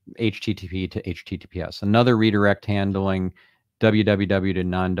HTTP to HTTPS, another redirect handling www to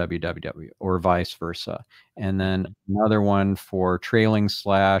non-www, or vice versa, and then mhm, another one for trailing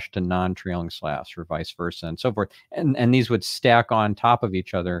slash to non-trailing slash, or vice versa, and so forth. And these would stack on top of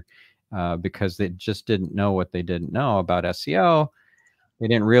each other because they just didn't know what they didn't know about SEO. They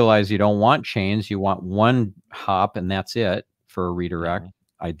didn't realize you don't want chains. You want one hop and that's it for a redirect. mhm.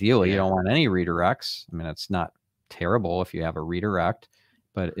 Ideally, you Yeah, don't want any redirects. I mean, it's not terrible if you have a redirect,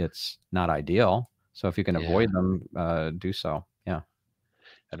 but it's not ideal. So if you can yeah. avoid them, do so. Yeah.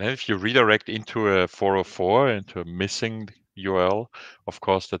 And then if you redirect into a 404, into a missing URL, of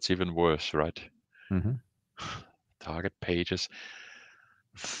course, that's even worse, right? Mm-hmm. Target pages,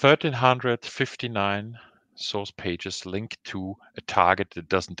 1,359 source pages linked to a target that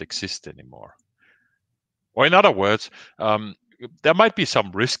doesn't exist anymore. Or in other words, there might be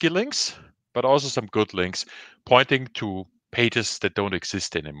some risky links, but also some good links pointing to pages that don't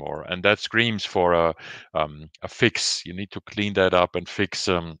exist anymore. And that screams for a fix. You need to clean that up and fix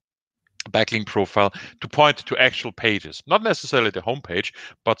backlink profile to point to actual pages, not necessarily the homepage,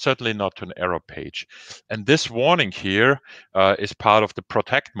 but certainly not to an error page. And this warning here is part of the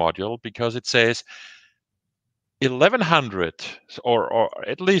protect module because it says 1,100 or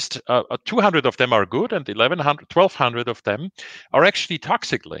at least 200 of them are good and 1,200 of them are actually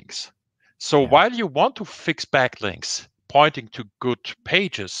toxic links. So while you want to fix backlinks pointing to good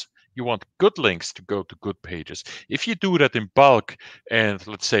pages, you want good links to go to good pages. If you do that in bulk and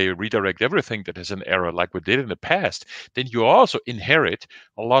let's say redirect everything that is an error like we did in the past, then you also inherit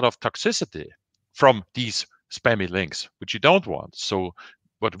a lot of toxicity from these spammy links, which you don't want. So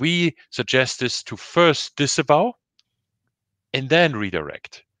what we suggest is to first disavow and then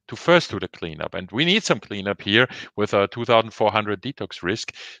redirect, to first do the cleanup. And we need some cleanup here with a 2,400 detox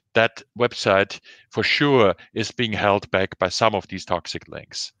risk. That website for sure is being held back by some of these toxic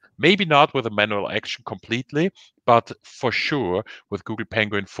links. Maybe not with a manual action completely, but for sure with Google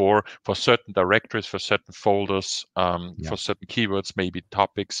Penguin 4 for certain directories, for certain folders, for certain keywords, maybe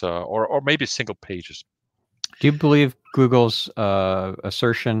topics, or maybe single pages. Do you believe Google's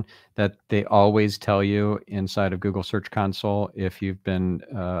assertion that they always tell you inside of Google Search Console if you've been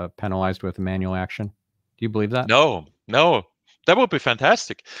penalized with a manual action? Do you believe that? No, that would be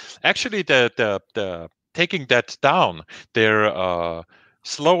fantastic. Actually, the taking that down, they're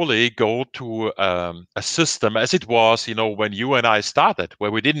slowly go to a system as it was, when you and I started,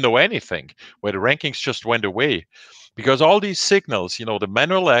 where we didn't know anything, where the rankings just went away. Because all these signals, the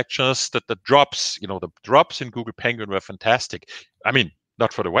manual actions, the drops, the drops in Google Penguin were fantastic. I mean,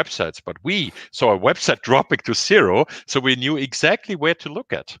 not for the websites, but we saw a website dropping to 0, so we knew exactly where to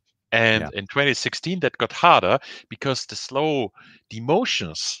look at. And in 2016, that got harder because the slow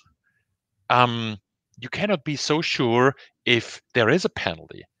demotions, you cannot be so sure if there is a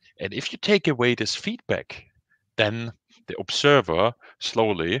penalty. And if you take away this feedback, then the observer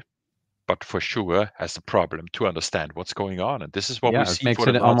slowly, but for sure, has the problem to understand what's going on. And this is what we It see makes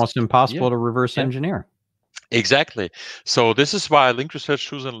for the it last almost impossible year. to reverse Yeah. engineer. Exactly. So this is why link research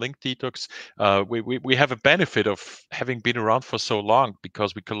tools and link detox, we have a benefit of having been around for so long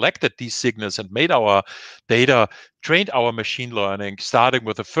because we collected these signals and made our data, trained our machine learning, starting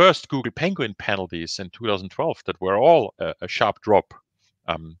with the first Google Penguin penalties in 2012 that were all a sharp drop.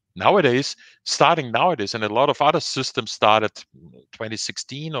 Starting nowadays, and a lot of other systems started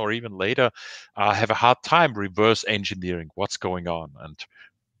 2016 or even later, have a hard time reverse engineering what's going on. And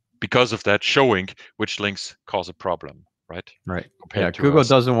because of that, showing which links cause a problem, right? Right. Compared to Google us.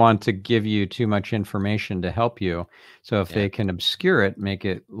 doesn't want to give you too much information to help you. So if Yeah. they can obscure it, make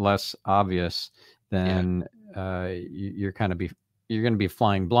it less obvious, Yeah. then you're going to be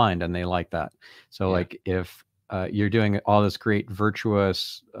flying blind, and they like that. So Yeah. like if you're doing all this great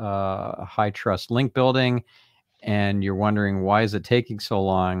virtuous high trust link building, and you're wondering why is it taking so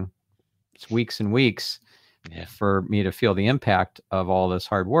long? It's weeks and weeks Yeah. for me to feel the impact of all this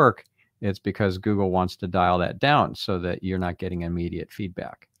hard work. It's because Google wants to dial that down so that you're not getting immediate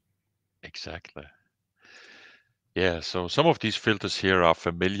feedback. Exactly. Yeah, so some of these filters here are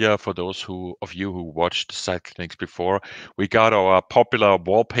familiar for those of you who watched site clinics before. We got our popular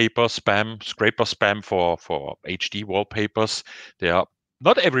wallpaper spam, scraper spam for HD wallpapers. They are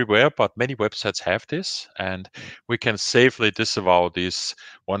not everywhere, but many websites have this, and we can safely disavow these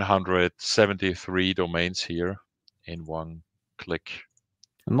 173 domains here in one click.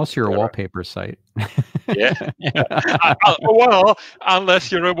 Unless you're a wallpaper site. Yeah. Well,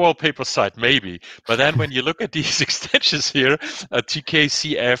 unless you're a wallpaper site, maybe. But then when you look at these extensions here,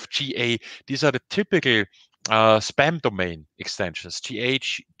 TKCF, GA, these are the typical spam domain extensions.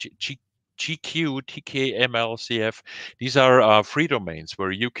 GH, GQ, TKMLCF. These are free domains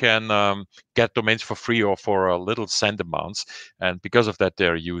where you can get domains for free or for little send amounts. And because of that,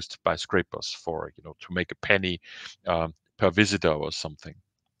 they're used by scrapers for, to make a penny per visitor or something.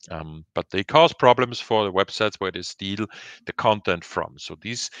 But they cause problems for the websites where they steal the content from. So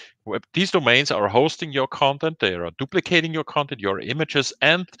these domains are hosting your content, they are duplicating your content, your images,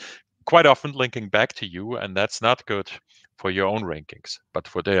 and quite often linking back to you, and that's not good for your own rankings, but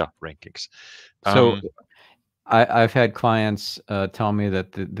for their rankings. So I've had clients tell me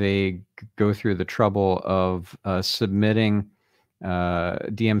that they go through the trouble of submitting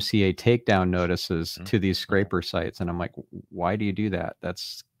DMCA takedown notices to these scraper sites, and I'm like, why do you do that?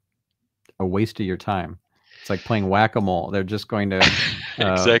 That's a waste of your time. It's like playing whack-a-mole. They're just going to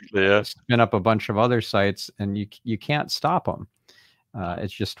Exactly. Yeah. spin up a bunch of other sites, and you can't stop them.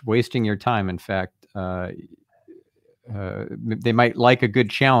 It's just wasting your time. In fact, they might like a good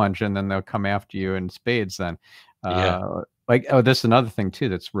challenge, and then they'll come after you in spades. Then, like, oh, this is another thing too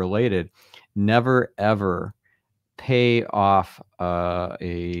that's related. Never ever pay off a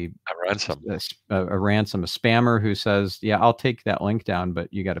ransom. A ransom, a spammer who says, "Yeah, I'll take that link down,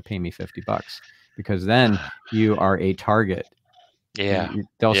 but you got to pay me $50," because then you are a target.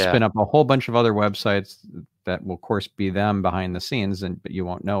 They'll spin up a whole bunch of other websites that will, of course, be them behind the scenes, but you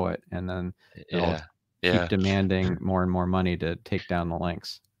won't know it, and then they'll keep demanding more and more money to take down the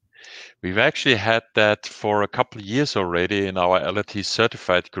links. We've actually had that for a couple of years already in our LRT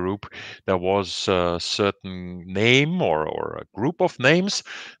certified group. There was a certain name or a group of names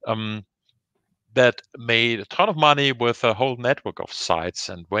that made a ton of money with a whole network of sites.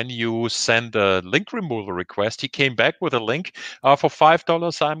 And when you send a link removal request, he came back with a link for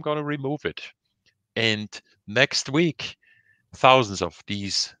 $5. I'm going to remove it. And next week, thousands of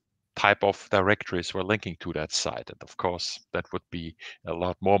these type of directories were linking to that site, and of course that would be a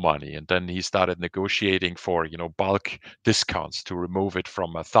lot more money. And then he started negotiating for bulk discounts to remove it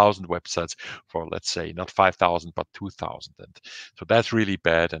from 1,000 websites for, let's say, not 5,000 but 2,000. And so that's really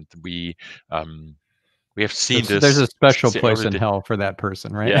bad. And we have seen this. There's a special place in hell for that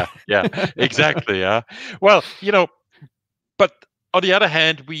person, right? Yeah, exactly. Yeah. Well, but on the other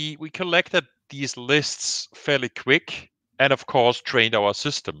hand, we collected these lists fairly quick, and of course trained our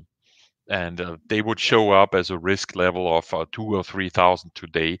system, and they would show up as a risk level of 2,000 or 3,000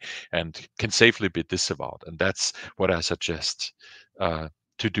 today, and can safely be disavowed. And that's what I suggest to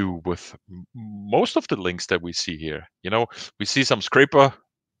do with most of the links that we see here. We see some scraper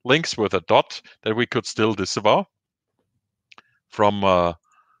links with a dot that we could still disavow from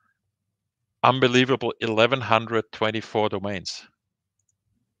unbelievable 1,124 domains.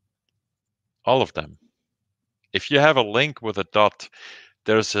 All of them. If you have a link with a dot,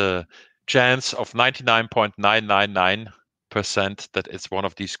 there's a chance of 99.999% that it's one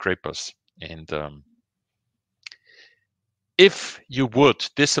of these scrapers. And if you would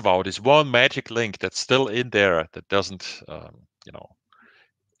disavow this one magic link that's still in there, that doesn't,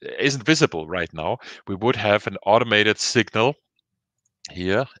 isn't visible right now, we would have an automated signal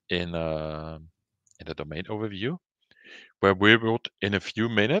here in the domain overview, where we would, in a few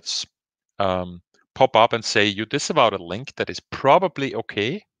minutes, pop up and say, you disavowed a link that is probably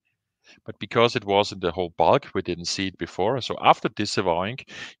okay, but because it was in the whole bulk, we didn't see it before. So after disavowing,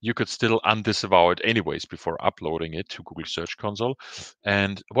 you could still undisavow it anyways before uploading it to Google Search Console.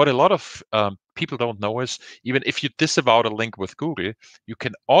 And what a lot of people don't know is, even if you disavowed a link with Google, you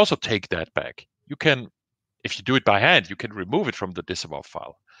can also take that back. You can, if you do it by hand, you can remove it from the disavow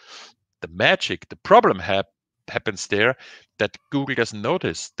file. The problem happens there, that Google doesn't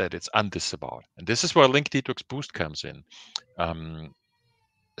notice that it's undisavowed. And this is where Link Detox Boost comes in.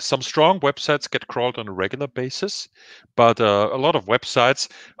 Some strong websites get crawled on a regular basis, but a lot of websites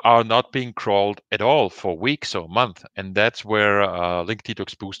are not being crawled at all for weeks or a month. And that's where Link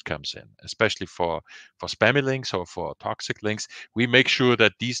Detox Boost comes in, especially for spammy links or for toxic links. We make sure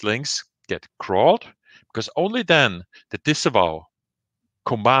that these links get crawled, because only then the disavow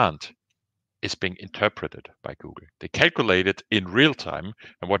command is being interpreted by Google. They calculate it in real time,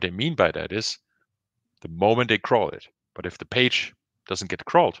 and what they mean by that is the moment they crawl it. But if the page doesn't get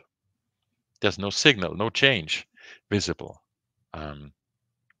crawled, there's no signal, no change visible.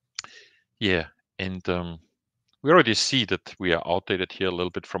 Yeah, and we already see that we are outdated here a little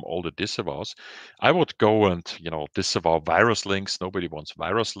bit from all the disavows. I would go and disavow virus links. Nobody wants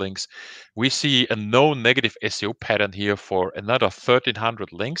virus links. We see a no negative SEO pattern here for another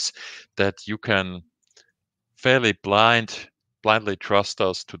 1,300 links that you can fairly blindly trust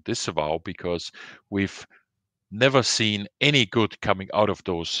us to disavow, because we've never seen any good coming out of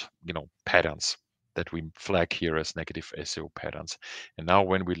those patterns that we flag here as negative SEO patterns. And now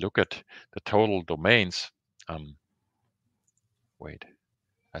when we look at the total domains, wait,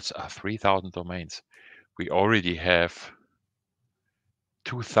 that's 3,000 domains. We already have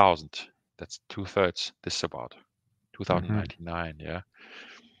 2,000. That's 2/3 disavowed. 2,099. Yeah,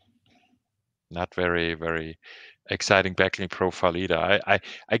 not very, very exciting backlink profile either.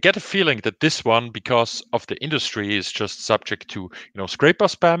 I get a feeling that this one, because of the industry, is just subject to scraper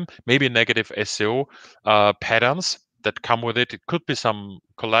spam, maybe negative SEO patterns that come with it. It could be some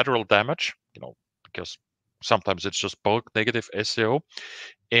collateral damage, because Sometimes it's just bulk negative SEO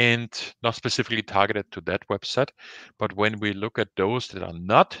and not specifically targeted to that website. But when we look at those that are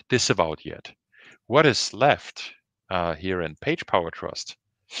not disavowed yet, what is left here in Page Power Trust?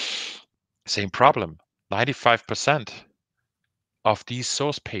 Same problem. 95% of these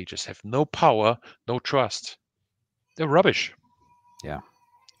source pages have no power, no trust. They're rubbish. Yeah.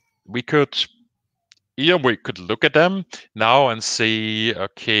 We could look at them now and say,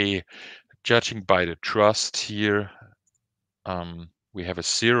 okay, judging by the trust here, we have a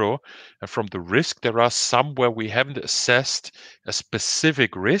 0. And from the risk, there are some where we haven't assessed a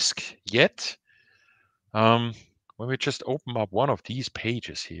specific risk yet. When we just open up one of these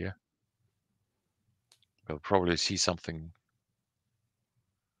pages here, we'll probably see something.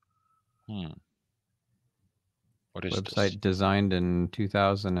 What is Website this? designed in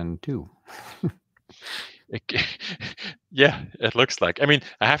 2002. Yeah, it looks like. I mean,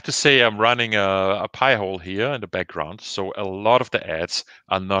 I have to say I'm running a pie hole here in the background, so a lot of the ads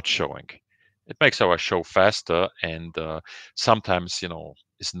are not showing. It makes our show faster, and sometimes,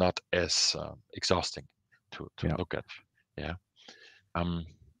 it's not as exhausting to Yeah. look at. Yeah.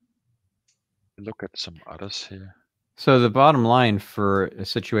 Look at some others here. So the bottom line for a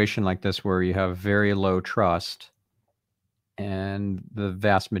situation like this where you have very low trust and the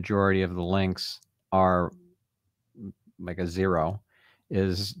vast majority of the links are like a 0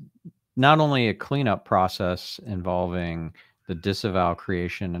 is not only a cleanup process involving the disavow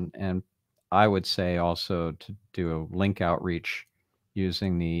creation and I would say also to do a link outreach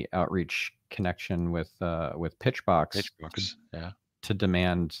using the outreach connection with Pitchbox Yeah. to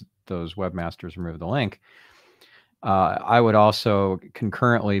demand those webmasters remove the link. I would also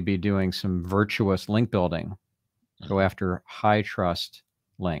concurrently be doing some virtuous link building. Go after high trust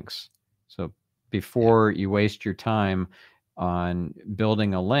links. So before you waste your time on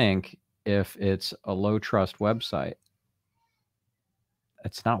building a link, if it's a low trust website,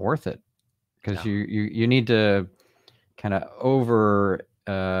 it's not worth it because you need to kind of overdo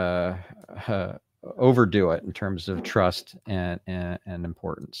it in terms of trust and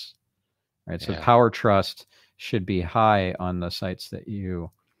importance, right? So power trust should be high on the sites that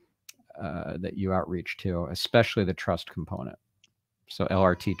you outreach to, especially the trust component. So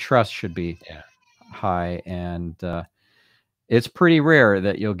LRT trust should be high, and it's pretty rare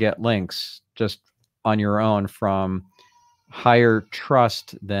that you'll get links just on your own from higher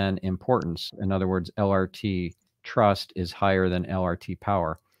trust than importance. In other words, LRT trust is higher than LRT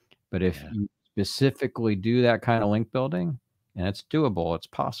power. But if you specifically do that kind of link building, and it's doable, it's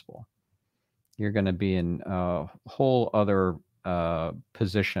possible, you're going to be in a whole other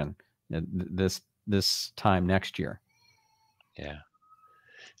position this time next year. Yeah.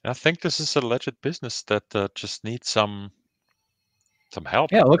 And I think this is a legit business that just needs some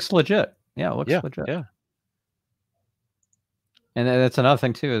help. Yeah, it looks legit. Yeah, it looks legit. Yeah. And that's another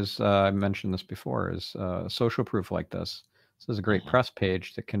thing too, is I mentioned this before, is social proof like this. This is a great press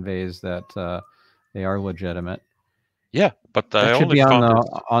page that conveys that they are legitimate. Yeah, but that should be on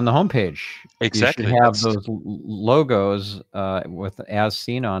the homepage. Exactly. You should have those logos with as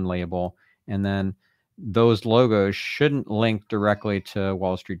seen on label, and then those logos shouldn't link directly to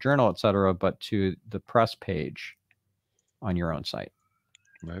Wall Street Journal, et cetera, but to the press page on your own site.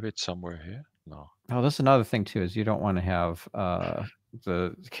 Maybe it's somewhere here. No. Oh, that's another thing too, is you don't want to have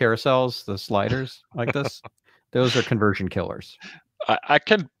the carousels, the sliders like this. Those are conversion killers. I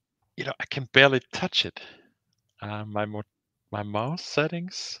can barely touch it. My mouse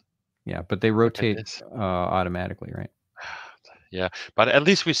settings. Yeah, but they rotate automatically, right? Yeah, but at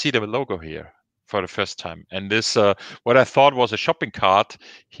least we see the logo here for the first time. And this, what I thought was a shopping cart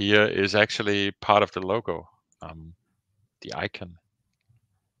here, is actually part of the logo, the icon,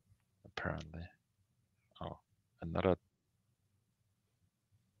 apparently. Oh, another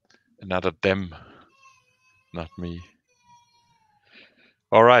them, not me.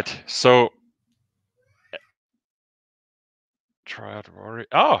 All right, so try out Rory.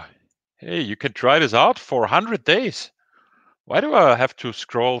 Oh, hey, you can try this out for 100 days. Why do I have to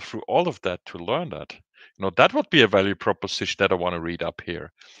scroll through all of that to learn that? That would be a value proposition that I want to read up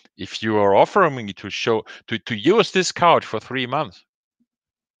here. If you are offering me to use this couch for 3 months,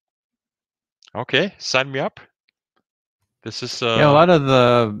 okay, sign me up. This is yeah, a lot of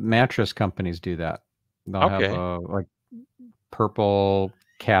the mattress companies do that. They'll have like Purple,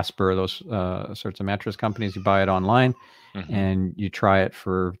 Casper, those sorts of mattress companies. You buy it online and you try it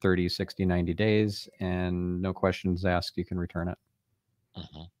for 30, 60, 90 days, and no questions asked, you can return it.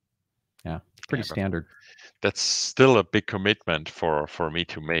 Yeah, it's pretty standard. That's still a big commitment for me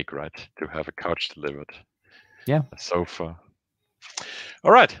to make, right? To have a couch delivered. Yeah. A sofa.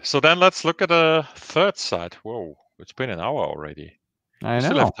 All right. So then let's look at a third site. Whoa, it's been an hour already. I You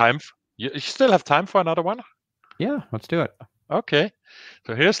still know. have time. You still have time for another one? Yeah, let's do it. Okay.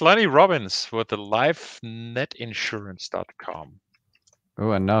 So here's Lenny Robbins with the lifenetinsurance.com.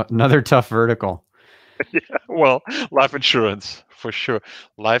 Oh, another tough vertical. Yeah, well, life insurance for sure.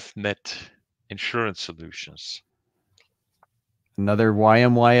 LifeNet Insurance Solutions. Another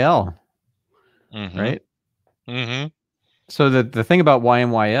YMYL, right? So the thing about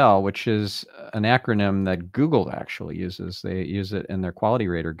YMYL, which is an acronym that Google actually uses, they use it in their quality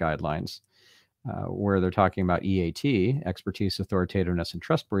rater guidelines, where they're talking about EAT, expertise, authoritativeness, and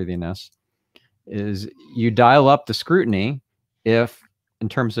trustworthiness, is you dial up the scrutiny if, in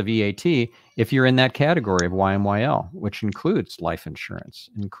terms of EAT, if you're in that category of YMYL, which includes life insurance,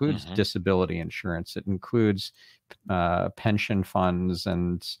 includes disability insurance, it includes pension funds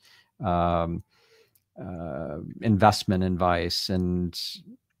and investment advice and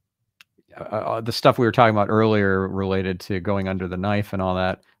the stuff we were talking about earlier related to going under the knife and all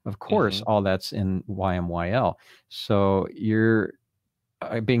that. Of course, all that's in YMYL. So you're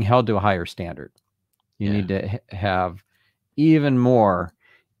being held to a higher standard. You need to have even more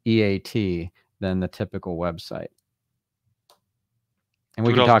EAT than the typical website. And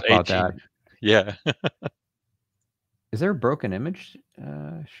we can talk about that. Yeah. Is there a broken image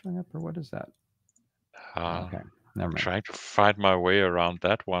showing up, or what is that? Okay, never mind. Trying to find my way around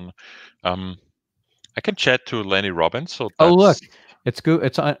that one. I can chat to Lenny Robbins. So oh, look,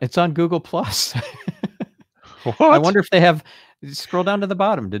 it's on Google Plus. What? I wonder if they have. Scroll down to the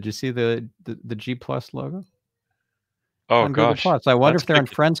bottom. Did you see the G Plus logo? Oh on gosh, Google Plus. I wonder if they're on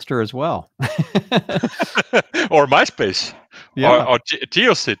Friendster as well. Or MySpace. Yeah. Or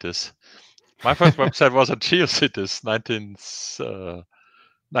GeoCities. My first website was at GeoCities,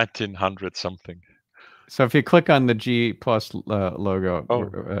 1900 something. So if you click on the G Plus logo,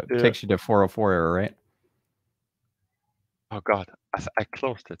 it takes you to 404 error, right? Oh God, I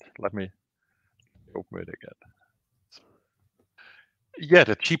closed it. Let me open it again. Yeah,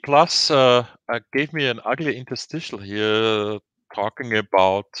 the G Plus gave me an ugly interstitial here talking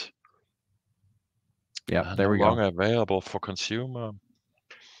about there we no longer go. available for consumer.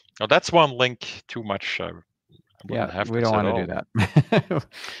 Oh, that's one link too much. We don't want to do that.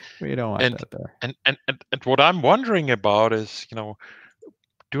 We don't want that there. And what I'm wondering about is, do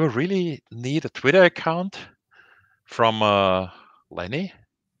I really need a Twitter account from Lenny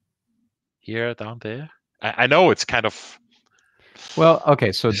here down there? I know it's kind of well,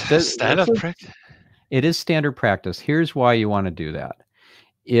 okay. So standard practice. It is standard practice. Here's why you want to do that.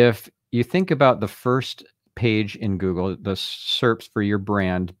 If you think about the first page in Google, the SERPs for your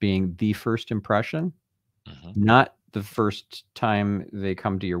brand being the first impression, not the first time they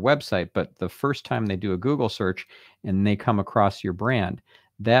come to your website, but the first time they do a Google search and they come across your brand,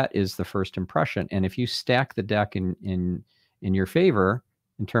 that is the first impression. And if you stack the deck in your favor,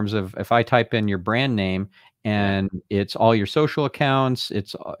 in terms of if I type in your brand name and it's all your social accounts,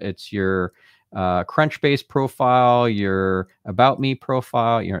 it's your Crunchbase profile, your About Me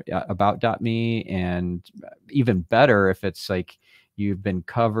profile, your about.me, and even better if it's like you've been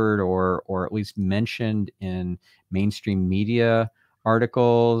covered or at least mentioned in mainstream media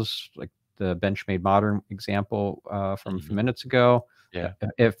articles, like the Benchmade Modern example from a few minutes ago. Yeah.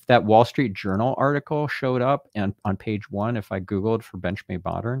 If that Wall Street Journal article showed up and on page 1, if I Googled for Benchmade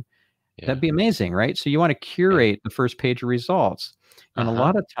Modern, that'd be amazing, right? So you want to curate the first page of results. And a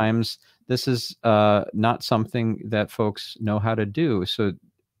lot of times this is not something that folks know how to do. So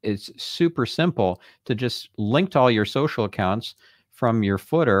it's super simple to just link to all your social accounts from your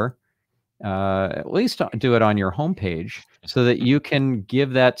footer, at least do it on your homepage so that you can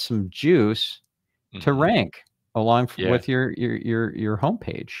give that some juice to rank along with your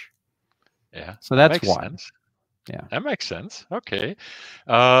homepage. Yeah. So that's why. Sense. Yeah. That makes sense. Okay.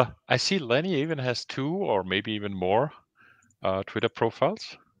 I see Lenny even has 2 or maybe even more Twitter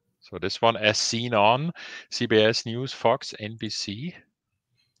profiles. So this one, as seen on CBS News, Fox, NBC.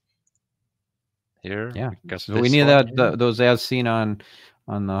 Here, so we need those as seen on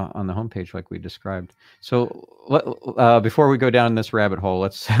the homepage, like we described. So before we go down this rabbit hole,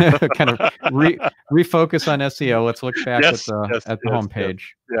 let's kind of refocus on SEO. Let's look back at the homepage.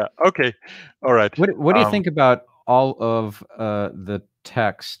 Yeah. Okay. All right. What do you think about all of the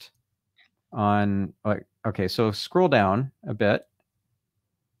text on? Okay, so scroll down a bit.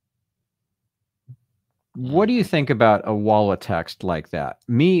 What do you think about a wall of text like that?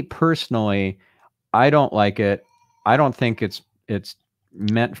 Me personally, I don't like it. I don't think it's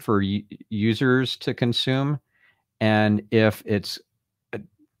meant for users to consume. And if it's a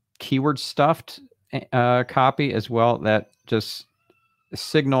keyword stuffed copy as well, that just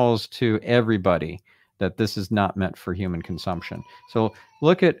signals to everybody that this is not meant for human consumption. So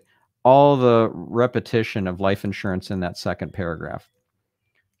look at all the repetition of life insurance in that second paragraph.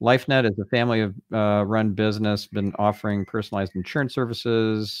 LifeNet is a family run business, been offering personalized insurance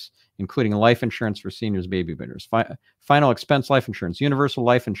services, including life insurance for seniors, baby boomers, final expense life insurance, universal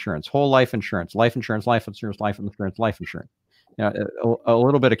life insurance, whole life insurance, life insurance, life insurance, life insurance, life insurance. A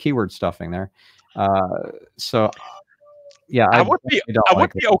little bit of keyword stuffing there. So yeah, I don't would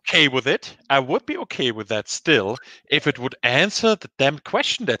like be it. okay with it. I would be okay with that still if it would answer the damn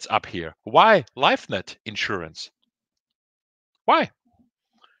question that's up here. Why LifeNet insurance? Why?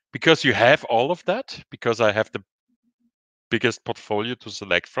 Because you have all of that? Because I have the biggest portfolio to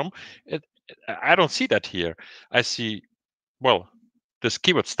select from? I don't see that here. I see, well, this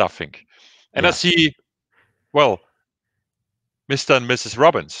keyword stuffing. And I Yeah. see, well, Mr. and Mrs.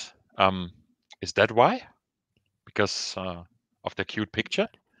 Robbins. Is that why? Because of the cute picture?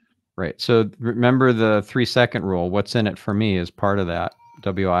 Right. So remember the 3-second rule. What's in it for me is part of that.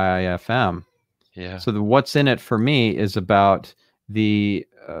 WIIFM. Yeah. So the what's in it for me is about the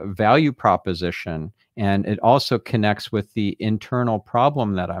value proposition, and it also connects with the internal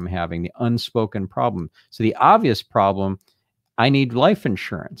problem that I'm having, the unspoken problem. So the obvious problem, I need life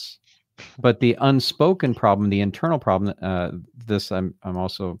insurance, but the unspoken problem, the internal problem, this I'm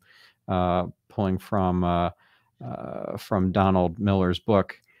also pulling from Donald Miller's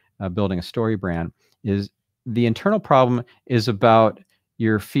book, Building a Story Brand, is the internal problem is about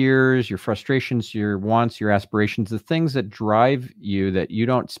your fears, your frustrations, your wants, your aspirations, the things that drive you that you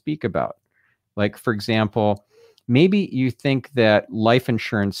don't speak about. Like, for example, maybe you think that life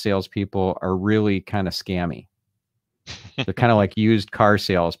insurance salespeople are really kind of scammy. They're kind of like used car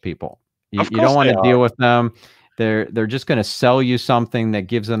salespeople. Of You don't course want they to are. deal with them. They're just going to sell you something that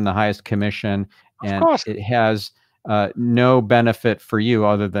gives them the highest commission, Of and course. it has no benefit for you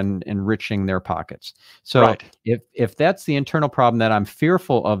other than enriching their pockets. So Right. if that's the internal problem that I'm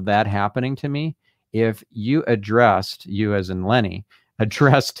fearful of that happening to me, if you addressed, you as in Lenny,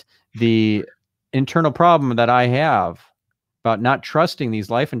 addressed the internal problem that I have about not trusting these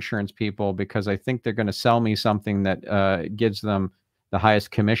life insurance people because I think they're going to sell me something that gives them the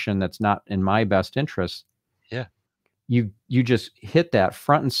highest commission that's not in my best interest. Yeah. You just hit that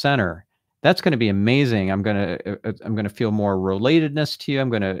front and center. That's going to be amazing. I'm going to feel more relatedness to you. I'm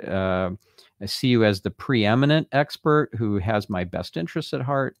going to see you as the preeminent expert who has my best interests at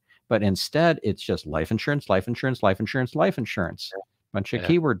heart. But instead, it's just life insurance, life insurance, life insurance, life insurance. Bunch of Yeah.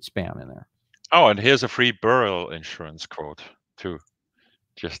 keyword spam in there. Oh, and here's a free burial insurance quote too,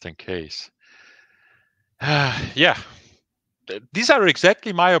 just in case. Yeah, these are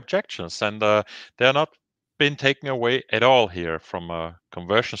exactly my objections, and they're not been taken away at all here from a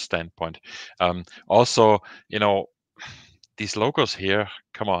conversion standpoint. Also, you know, these logos here.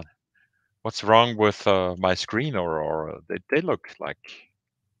 Come on, what's wrong with my screen? Or they look like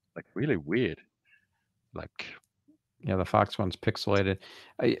really weird, like Yeah, the Fox one's pixelated.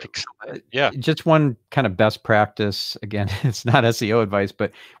 pixelated. Yeah, Just one kind of best practice. Again, it's not SEO advice,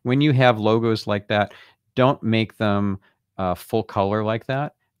 but when you have logos like that, don't make them full color like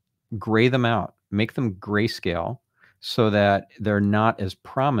that. Gray them out. Make them grayscale so that they're not as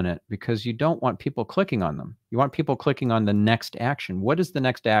prominent because you don't want people clicking on them. You want people clicking on the next action. What is the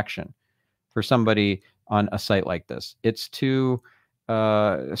next action for somebody on a site like this? It's to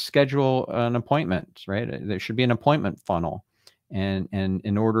schedule an appointment, right? There should be an appointment funnel, and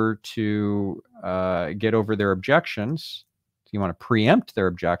in order to get over their objections, you want to preempt their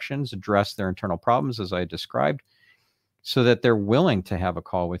objections, address their internal problems as I described, so that they're willing to have a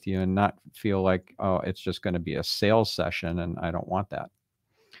call with you and not feel like, oh, it's just going to be a sales session, and I don't want that.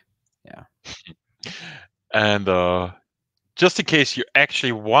 Yeah. and just in case you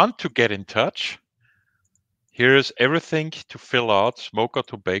actually want to get in touch, here's everything to fill out, smoke or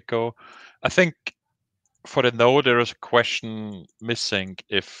tobacco. I think for the no, there is a question missing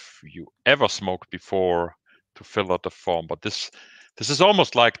if you ever smoked before to fill out the form. But this is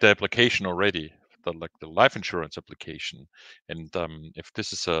almost like the application already, like the life insurance application. And if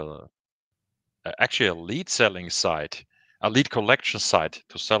this is actually a lead selling site, a lead collection site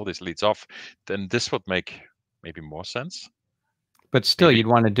to sell these leads off, then this would make maybe more sense. But still, Maybe, you'd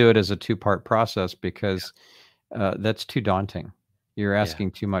want to do it as a two-part process because that's too daunting. You're yeah.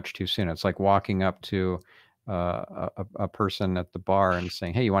 asking too much too soon. It's like walking up to a person at the bar and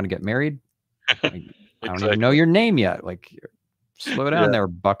saying, "Hey, you want to get married?" Like, I don't even know Exactly. your name yet. Like, slow down Yeah. there,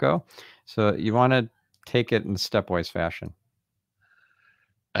 bucko. So you want to take it in stepwise fashion.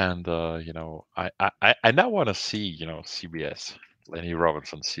 And I now want to see, CBS, Lenny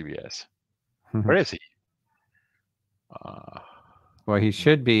Robinson, CBS. Where is he? Uh, Well, he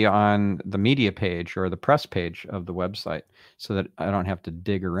should be on the media page or the press page of the website, so that I don't have to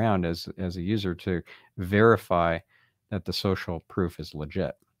dig around as a user to verify that the social proof is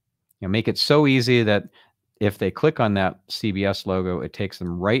legit. Make it so easy that if they click on that CBS logo, it takes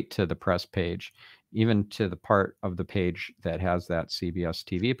them right to the press page, even to the part of the page that has that CBS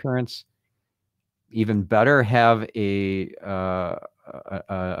TV appearance. Even better, have a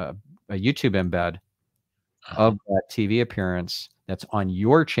YouTube embed Uh-huh. of that TV appearance that's on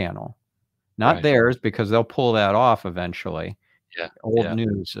your channel, not Right. theirs, because they'll pull that off eventually. Yeah. Old Yeah.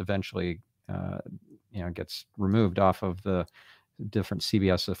 news eventually, gets removed off of the different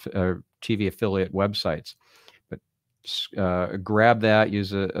CBS TV affiliate websites. But grab that,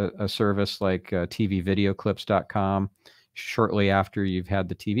 use a service like tvvideoclips.com shortly after you've had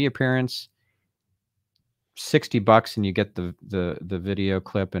the TV appearance. $60 and you get the video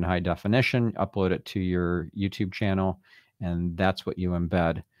clip in high definition, upload it to your YouTube channel, and that's what you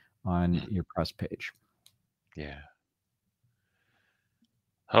embed on your press page. Yeah.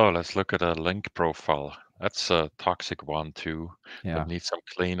 Oh, let's look at a link profile. That's a toxic one too. Yeah. That needs some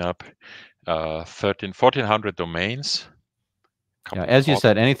cleanup. 1,400 domains. Yeah, as you All-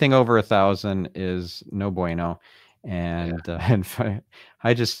 said, anything over 1,000 is no bueno. And and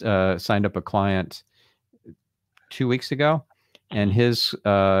I just signed up a client 2 weeks ago, and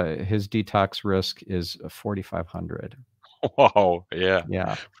Mhm. his detox risk is 4,500. Wow. Yeah.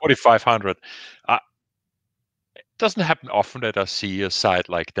 Yeah. 4,500. It doesn't happen often that I see a site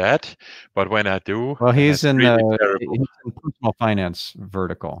like that, but when I do, Well, it's really terrible. he's in personal finance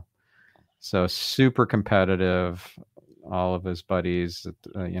vertical, so super competitive. All of his buddies,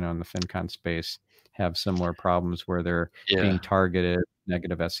 in the FinCon space, have similar problems where they're Yeah. being targeted,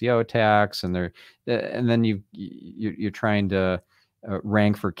 negative SEO attacks, and and then you're trying to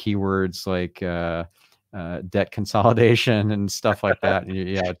rank for keywords like debt consolidation and stuff like that. And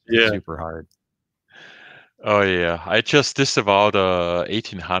yeah, it's Yeah. super hard. Oh yeah. I just disavowed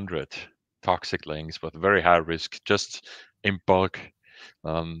 1,800 toxic links with very high risk, just in bulk.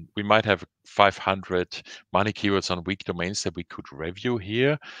 We might have 500 money keywords on weak domains that we could review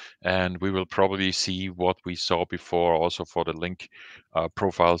here, and we will probably see what we saw before, also for the link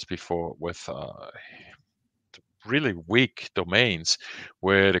profiles before, with really weak domains,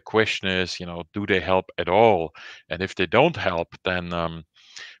 where the question is, do they help at all? And if they don't help, then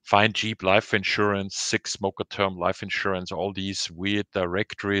find cheap life insurance, six smoker term life insurance, all these weird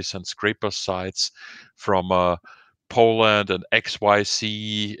directories and scraper sites from Poland and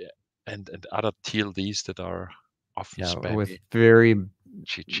XYZ and other TLDs that are often Yeah, with spammy. very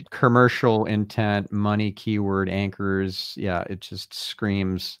Cheat sheet. commercial intent, money keyword anchors. Yeah, it just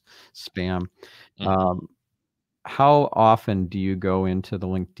screams spam. Mhm. Um, how often do you go into the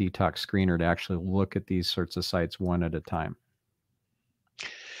link detox screener to actually look at these sorts of sites one at a time?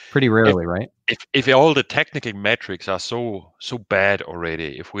 Pretty If rarely, right? if all the technical metrics are so bad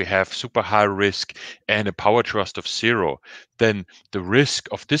already, if we have super high risk and a power trust of zero, then the risk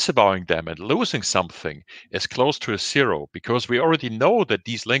of disavowing them and losing something is close to a zero, because we already know that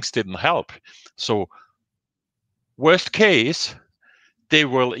these links didn't help. So worst case, they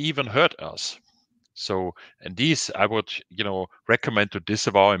will even hurt us. So, and these I would, recommend to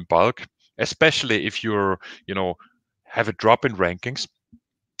disavow in bulk, especially if have a drop in rankings.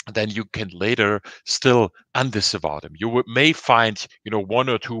 Then you can later still undisavow them. May find, one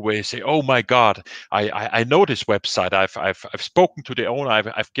or two ways. Say, oh my God, I know this website. I've spoken to the owner.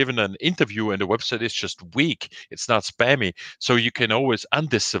 I've given an interview, and the website is just weak. It's not spammy. So you can always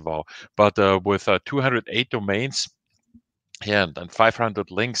undisavow. But with 208 domains, yeah, and 500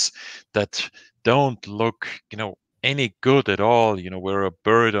 links that don't look, any good at all. We're a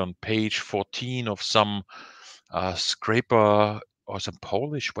bird on page 14 of some scraper or some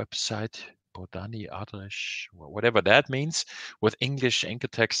Polish website, Podani Adres, whatever that means, with English anchor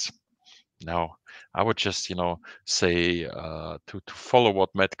text. No, I would just, say to follow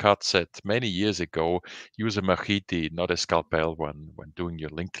what Matt Cutts said many years ago, use a machete, not a scalpel, when doing your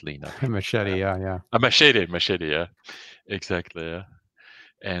link cleanup. Machete, yeah, yeah. A machete, yeah, exactly. Yeah.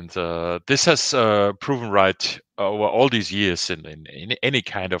 And this has proven right over all these years in any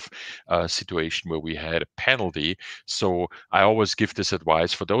kind of situation where we had a penalty. So I always give this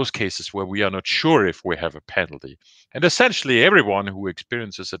advice for those cases where we are not sure if we have a penalty. And essentially, everyone who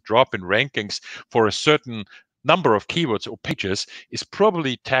experiences a drop in rankings for a certain number of keywords or pages is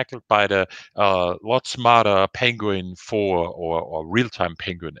probably tackled by the lot smarter Penguin 4 or real-time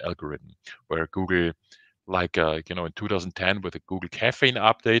Penguin algorithm, where Google, like in 2010 with the Google Caffeine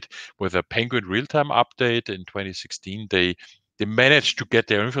update, with a Penguin real-time update in 2016, they they managed to get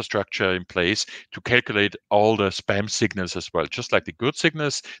their infrastructure in place to calculate all the spam signals as well. Just like the good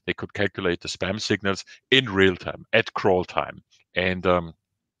signals, they could calculate the spam signals in real time at crawl time. And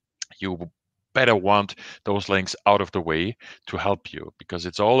you better want those links out of the way to help you, because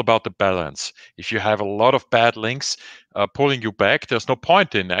it's all about the balance. If you have a lot of bad links pulling you back, there's no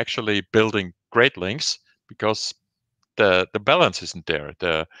point in actually building great links, because the balance isn't there.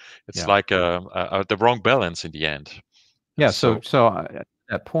 It's like the wrong balance in the end. Yeah. So at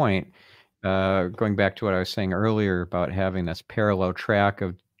that point, going back to what I was saying earlier about having this parallel track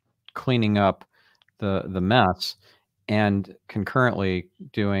of cleaning up the mess and concurrently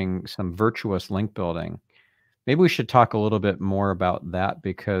doing some virtuous link building. Maybe we should talk a little bit more about that,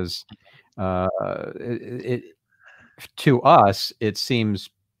 because to us, it seems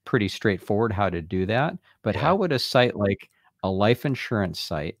pretty straightforward how to do that. But how would a site like a life insurance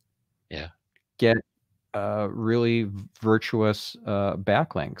site get really virtuous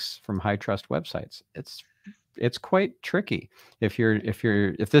backlinks from high trust websites? It's quite tricky. If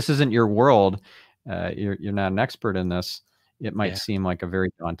this isn't your world, you're not an expert in this, it might seem like a very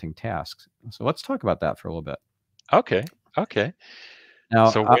daunting task. So let's talk about that for a little bit. Okay.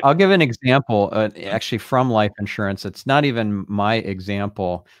 Now, I'll give an example, actually from life insurance. It's not even my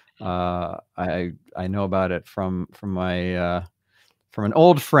example. I know about it from my from an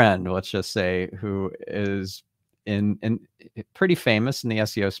old friend, let's just say, who is in pretty famous in the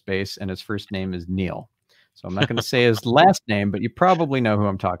SEO space, and his first name is Neil. So I'm not going to say his last name, but you probably know who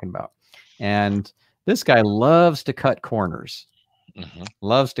I'm talking about. And this guy loves to cut corners.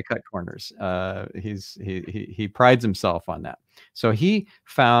 Loves to cut corners. He prides himself on that. So he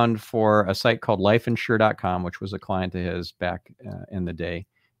found for a site called lifeinsure.com, which was a client of his back in the day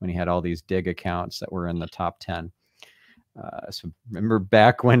when he had all these dig accounts that were in the top 10. So remember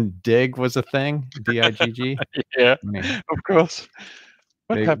back when dig was a thing, DIGG? Yeah, I mean, of course.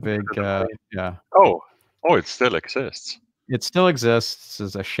 Big, yeah. Oh, it still exists. It still exists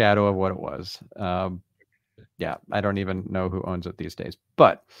as a shadow of what it was. Yeah, I don't even know who owns it these days.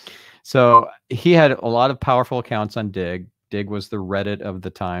 But so he had a lot of powerful accounts on Dig. Dig was the Reddit of the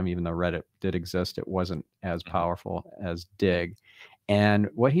time. Even though Reddit did exist, it wasn't as powerful as Dig. And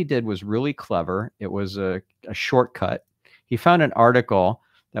what he did was really clever. It was a shortcut. He found an article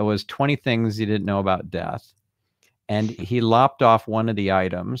that was 20 things you didn't know about death. And he lopped off one of the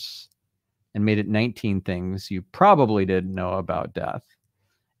items and made it 19 things you probably didn't know about death.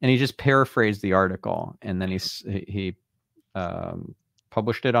 And he just paraphrased the article, and then he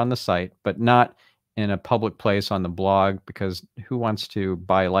published it on the site, but not in a public place on the blog, because who wants to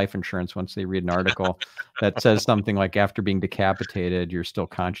buy life insurance once they read an article that says something like, after being decapitated, you're still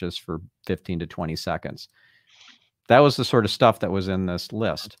conscious for 15 to 20 seconds. That was the sort of stuff that was in this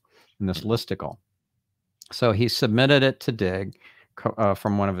list, in this listicle. So he submitted it to Dig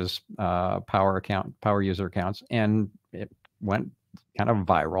from one of his power user accounts, and it went kind of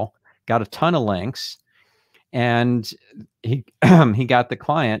viral, got a ton of links, and he he got the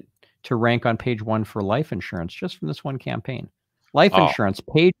client to rank on page 1 for life insurance just from this one campaign. Life insurance,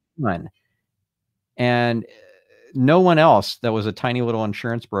 page 1. And no one else that was a tiny little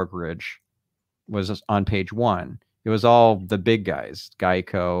insurance brokerage was on page 1. It was all the big guys,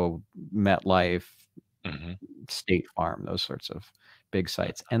 Geico, MetLife, State Farm, those sorts of big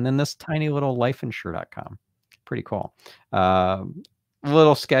sites. And then this tiny little lifeinsure.com. Pretty cool. A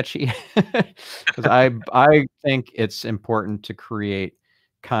little sketchy, because I think it's important to create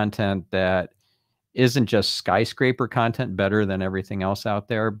content that isn't just skyscraper content, better than everything else out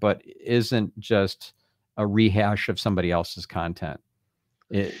there, but isn't just a rehash of somebody else's content.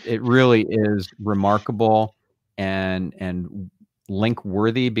 It really is remarkable and link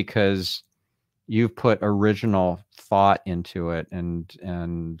worthy, because you've put original thought into it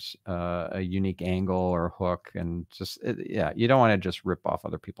and a unique angle or hook, and just yeah, you don't want to just rip off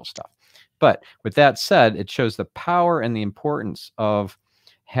other people's stuff. But with that said, it shows the power and the importance of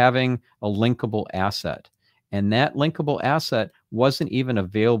having a linkable asset. And that linkable asset wasn't even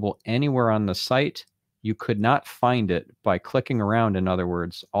available anywhere on the site. You could not find it by clicking around. In other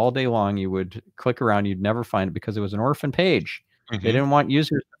words, all day long you would click around, you'd never find it, because it was an orphan page. They didn't want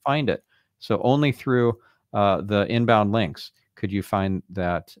users to find it. So only through the inbound links could you find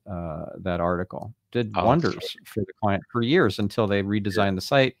that that article. Did wonders for the client for years, until they redesigned the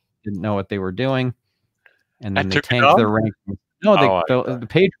site, didn't know what they were doing, and then they tanked their rankings. No, the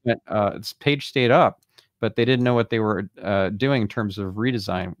page went, its page stayed up, but they didn't know what they were doing in terms of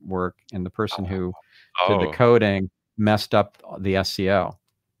redesign work, and the person who did the coding messed up the SEO.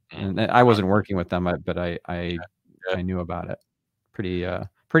 And I wasn't working with them, but I knew about it. Pretty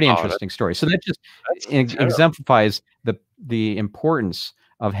interesting story. So that just exemplifies the importance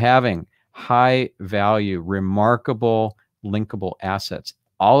of having high value, remarkable, linkable assets.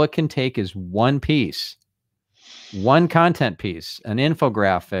 All it can take is one piece, one content piece, an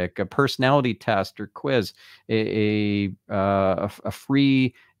infographic, a personality test or quiz, a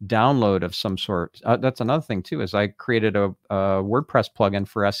free download of some sort. That's another thing too, is I created a WordPress plugin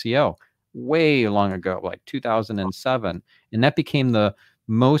for SEO way long ago, like 2007. And that became the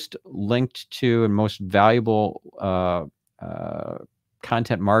most linked to and most valuable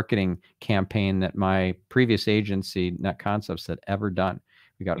content marketing campaign that my previous agency, Net Concepts, had ever done.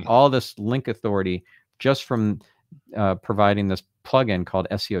 We got all this link authority just from providing this plugin called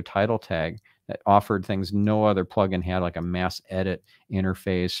SEO Title Tag that offered things no other plugin had, like a mass edit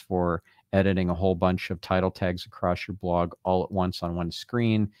interface for editing a whole bunch of title tags across your blog all at once on one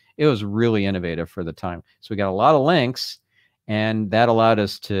screen. It was really innovative for the time. So we got a lot of links, and that allowed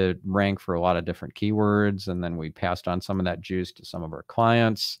us to rank for a lot of different keywords. And then we passed on some of that juice to some of our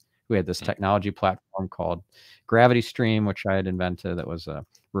clients. We had this technology platform called Gravity Stream, which I had invented, that was a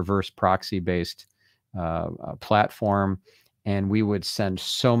reverse proxy based platform. And we would send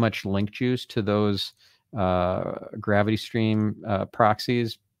so much link juice to those Gravity Stream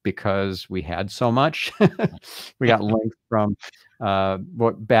proxies because we had so much. We got links from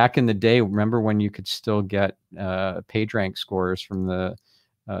what back in the day. Remember when you could still get PageRank scores from the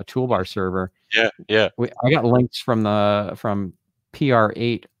toolbar server? Yeah. I got links from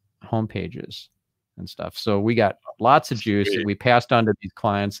PR8 homepages and stuff. So we got lots of juice that we passed on to these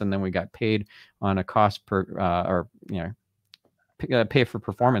clients, and then we got paid on a cost per or pay for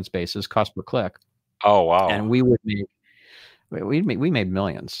performance basis, cost per click. Oh wow! And we would make we made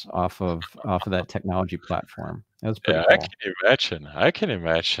millions off of that technology platform. That was pretty cool. I can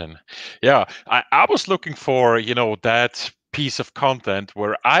imagine. Yeah, I was looking for that piece of content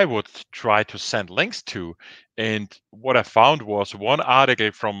where I would try to send links to, and what I found was one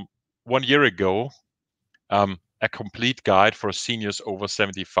article from 1 year ago, a complete guide for seniors over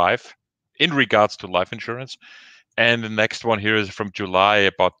 75 in regards to life insurance, and the next one here is from July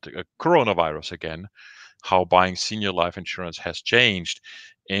about coronavirus again, how buying senior life insurance has changed.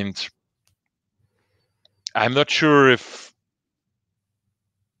 And I'm not sure if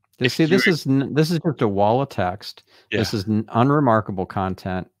this is just a wall of text. Yeah. This is unremarkable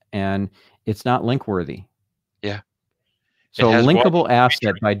content, and it's not link worthy. Yeah. So a linkable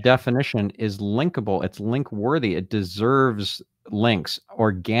asset by definition is linkable. It's link worthy. It deserves links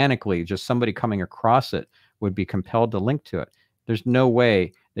organically. Just somebody coming across it would be compelled to link to it. There's no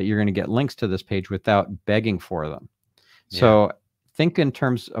way that you're going to get links to this page without begging for them. So think in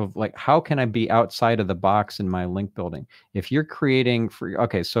terms of like, how can I be outside of the box in my link building? If you're creating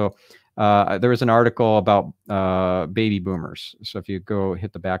so there was an article about baby boomers. So if you go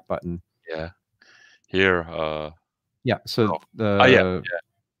hit the back button. Yeah. Here. Yeah. So the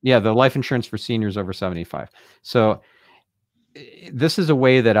life insurance for seniors over 75. So this is a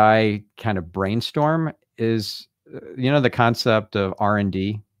way that I kind of brainstorm is, the concept of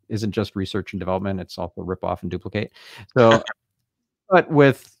R&D isn't just research and development. It's also rip off and duplicate. So, but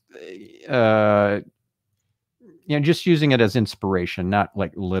with, just using it as inspiration, not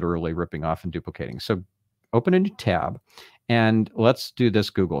like literally ripping off and duplicating. So open a new tab and let's do this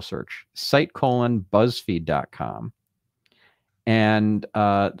Google search, site:/BuzzFeed.com. And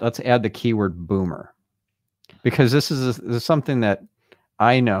let's add the keyword boomer, because this is something that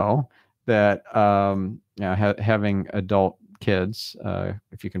I know that having adult kids,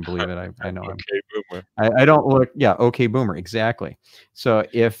 if you can believe it, I know. Okay, boomer. I don't look. Yeah, okay, boomer, exactly. So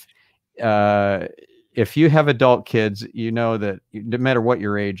if you have adult kids, you know that no matter what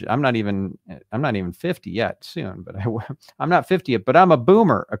your age, I'm not even 50 yet. Soon, but I'm not 50 yet. But I'm a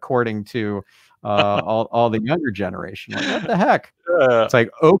boomer according to all the younger generation. Like, what the heck? It's like,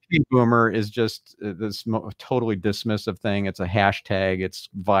 okay, boomer is just this totally dismissive thing. It's a hashtag, it's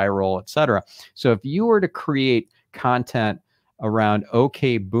viral, etc. So if you were to create content around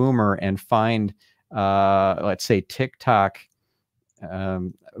okay, boomer and find, let's say, TikTok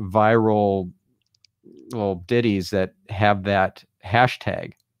viral little ditties that have that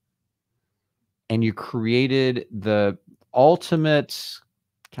hashtag, and you created the ultimate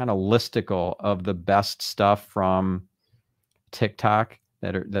kind of listicle of the best stuff from TikTok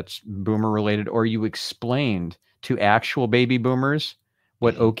that's boomer related, or you explained to actual baby boomers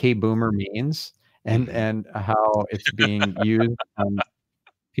what okay boomer means and how it's being used on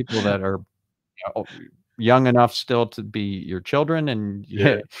people that are young enough still to be your children, and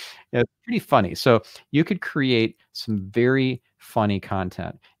it's pretty funny. So you could create some very funny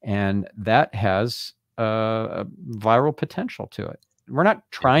content, and that has a viral potential to it. we're not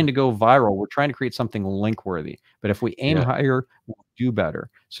trying to go viral. We're trying to create something link worthy. But if we aim Yeah. higher, we'll do better.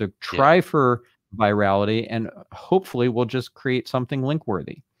 So Yeah. try for virality, and hopefully we'll just create something link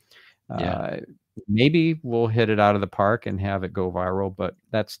worthy. Yeah. Maybe we'll hit it out of the park and have it go viral, but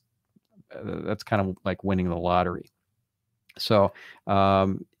that's kind of like winning the lottery. So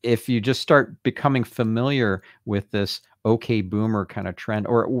if you just start becoming familiar with this okay boomer kind of trend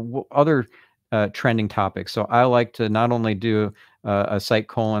or other trending topics. So I like to not only do a site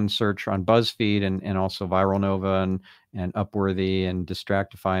colon search on BuzzFeed and also Viral Nova and Upworthy and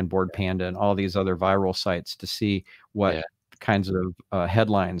Distractify and Board Panda and all these other viral sites to see what Yeah. kinds of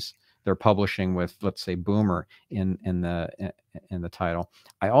headlines they're publishing with, let's say, boomer in the title.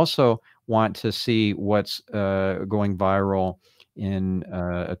 I also want to see what's going viral in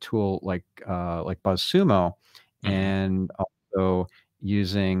a tool like BuzzSumo, Mhm. and also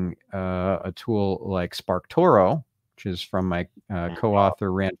using a tool like SparkToro, which is from my Wow.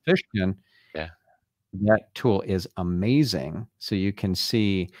 co-author Rand Fishkin. Yeah. That tool is amazing. So you can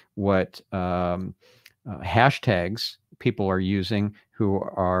see what hashtags people are using who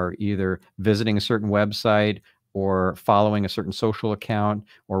are either visiting a certain website or following a certain social account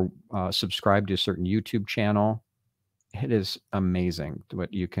or subscribe to a certain YouTube channel. It is amazing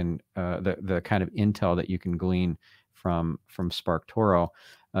what you can the kind of intel that you can glean from SparkToro.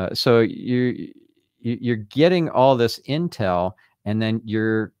 So you're getting all this intel, and then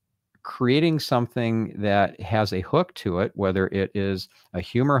you're creating something that has a hook to it, whether it is a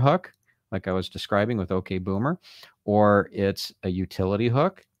humor hook, like I was describing with OK Boomer, or it's a utility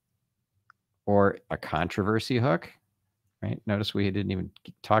hook, or a controversy hook. Right? Notice we didn't even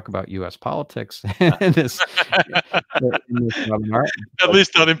talk about U.S. politics in this webinar. At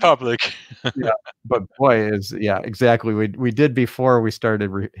least not in public. Yeah, but boy, exactly. We did before we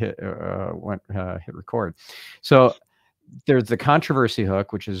started hit record. So there's the controversy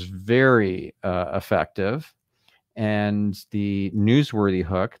hook, which is very effective, and the newsworthy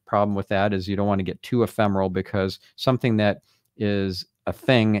hook. Problem with that is you don't want to get too ephemeral, because something that is a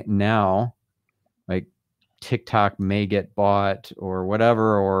thing now, like TikTok may get bought or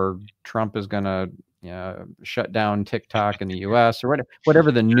whatever, or Trump is going to shut down TikTok in the US, or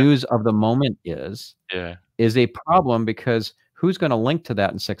whatever the news of the moment is Yeah. a problem, because who's going to link to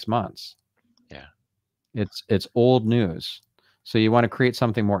that in 6 months? Yeah. It's old news. So you want to create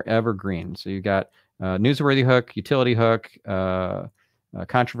something more evergreen. So you got newsworthy hook, utility hook,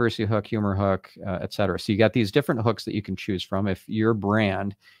 controversy hook, humor hook, etc. So you got these different hooks that you can choose from. If your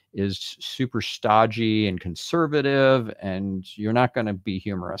brand is super stodgy and conservative, and you're not going to be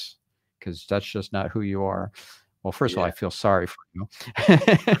humorous, because that's just not who you are. Well, first of all, Yeah. I feel sorry for you.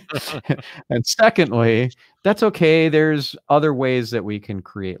 And secondly, that's okay. There's other ways that we can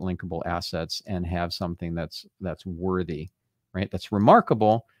create linkable assets and have something that's worthy, right? That's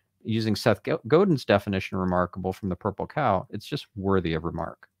remarkable. Using Seth Godin's definition, remarkable, from the Purple Cow, it's just worthy of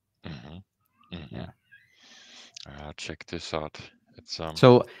remark. Mhm. Mhm. Yeah. Check this out. It's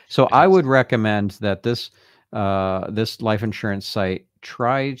So I it's would recommend that this this life insurance site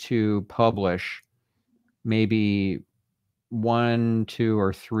try to publish maybe 1, 2,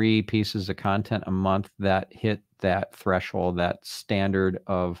 or 3 pieces of content a month that hit that threshold, that standard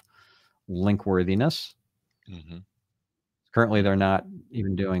of link worthiness. Mhm. Currently, Mm. they're not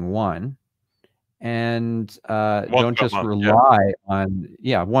even doing 1. And Once don't per just month. Yeah. rely on,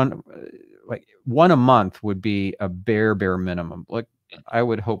 one, like 1 a month would be a bare minimum. Like, I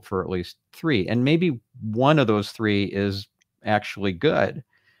would hope for at least 3, and maybe 1 of those 3 is actually good,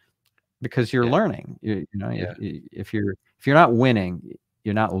 because you're Yeah. learning. Yeah. If you're not winning,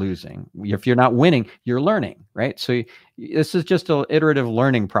 you're not losing. If you're not winning, you're learning, right? So this is just an iterative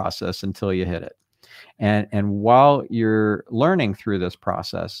learning process until you hit it. And while you're learning through this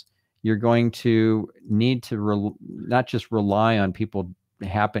process, you're going to need to not just rely on people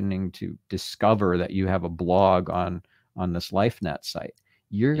happening to discover that you have a blog on this LifeNet site.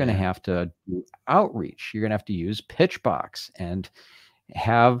 You're going to Yeah. have to do outreach. You're going to have to use Pitchbox and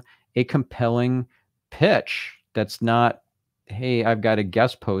have a compelling pitch that's not, hey, I've got a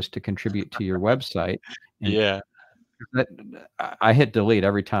guest post to contribute to your website. And Yeah. that, I hit delete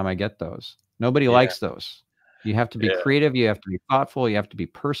every time I get those. Nobody Yeah. likes those. You have to be Yeah. creative. You have to be thoughtful. You have to be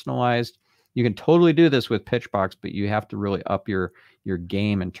personalized. You can totally do this with Pitchbox, but you have to really up your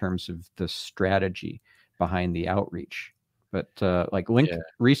game in terms of the strategy behind the outreach. But like link Yeah.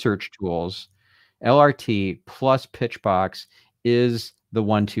 research tools, LRT plus Pitchbox is the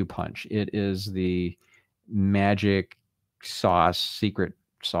 1-2 punch. It is the magic sauce, secret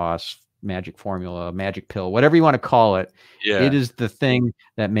sauce, magic formula, magic pill, whatever you want to call it. It Yeah. is the thing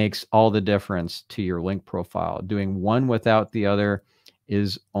that makes all the difference to your link profile. Doing one without the other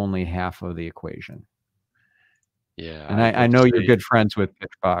is only half of the equation. Yeah, And I I would know you're say. good friends with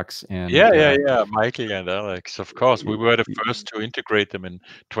Pitchbox, and Yeah. Michael and Alex, of course. We were the first to integrate them in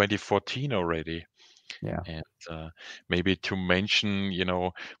 2014 already. yeah, And maybe to mention,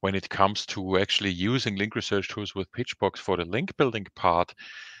 when it comes to actually using link research tools with Pitchbox for the link building part,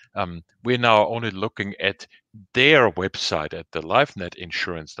 we're now only looking at their website at the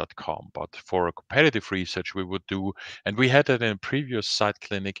livenetinsurance.com. But for a competitive research, we would do, and we had that in a previous site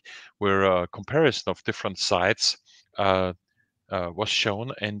clinic where a comparison of different sites was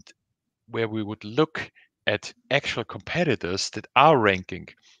shown, and where we would look at actual competitors that are ranking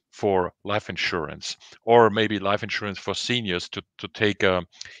for life insurance, or maybe life insurance for seniors, to take a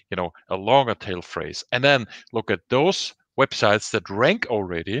longer tail phrase, and then look at those websites that rank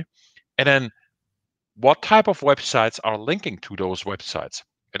already, and then what type of websites are linking to those websites,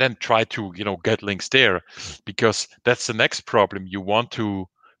 and then try to get links there, because that's the next problem. You want to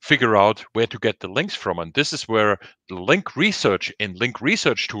figure out where to get the links from, and this is where the link research in link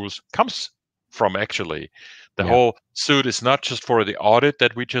research tools comes from. Actually, the yeah, whole suit is not just for the audit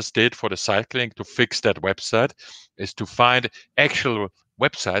that we just did for the site link to fix that website, is to find actual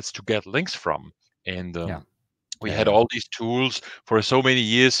websites to get links from. And yeah, we had yeah. all these tools for so many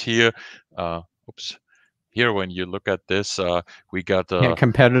years here. Oops. Here, when you look at this, we got Yeah,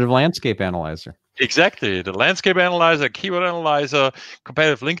 competitive landscape analyzer. exactly the landscape analyzer, keyword analyzer,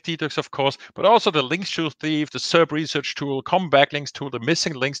 competitive link detox, of course, but also the link truth thief, the SERP research tool, common backlinks tool, the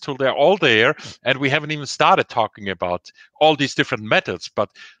missing links tool. They're all there, and we haven't even started talking about all these different methods. But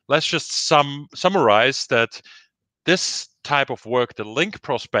let's just summarize that this type of work, the link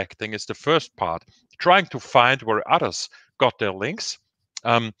prospecting, is the first part, trying to find where others got their links.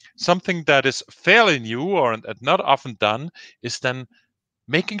 Something that is fairly new or and not often done is then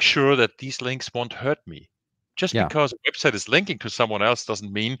making sure that these links won't hurt me. Just Yeah, because a website is linking to someone else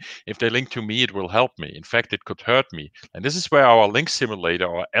doesn't mean if they link to me, it will help me. In fact, it could hurt me. And this is where our link simulator,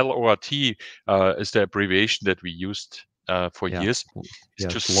 or LRT, is the abbreviation that we used for yeah, years, is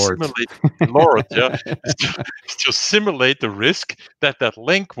to yes, Lord. simulate Lord, yeah, is to simulate the risk that that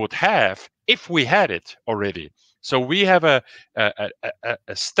link would have if we had it already. So we have a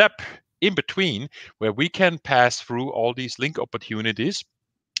step in between where we can pass through all these link opportunities,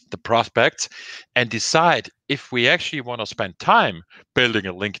 the prospects, and decide if we actually want to spend time building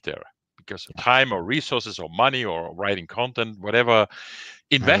a link there, because of Yeah, time or resources or money or writing content, whatever that's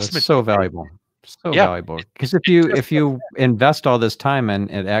investment so we make. valuable. So Yeah, valuable. Because if it's you just if you invest all this time and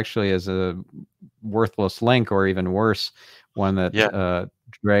it actually is a worthless link, or even worse, one that yeah,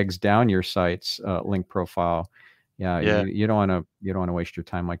 drags down your site's link profile, yeah, yeah. you don't want to waste your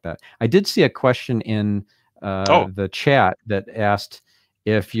time like that. I did see a question in Oh, the chat that asked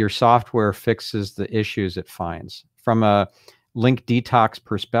if your software fixes the issues it finds. From a link detox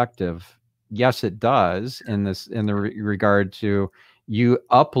perspective, yes, it does. In the regard to, you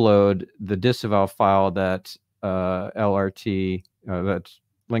upload the disavow file that LRT, that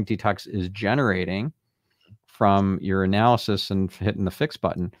link detox is generating from your analysis and hitting the fix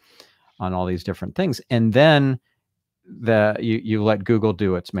button on all these different things, and then you let Google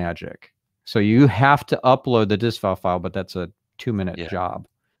do its magic. So you have to upload the disavow file, but that's a 2-minute yeah, job.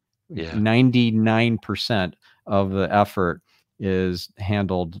 yeah, 99% of the effort is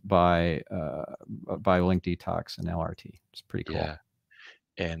handled by link detox and LRT. It's pretty cool. yeah.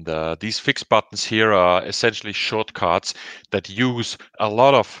 And these fix buttons here are essentially shortcuts that use a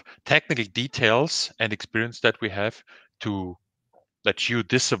lot of technical details and experience that we have to let you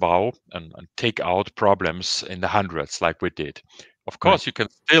disavow and take out problems in the hundreds like we did. Of Right. course, you can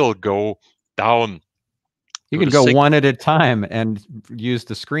still go down You to can the go single. one at a time and use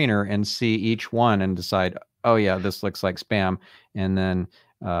the screener and see each one and decide, oh yeah, this looks like spam, and then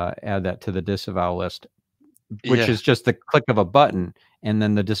add that to the disavow list, which Yeah, is just the click of a button, and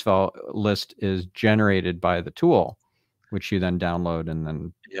then the disavow list is generated by the tool, which you then download and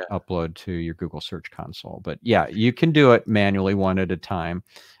then yeah, upload to your Google Search Console. But yeah, you can do it manually one at a time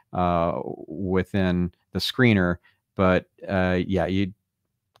within the screener. But yeah, you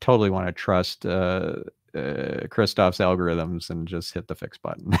totally want to trust Christoph's algorithms and just hit the fix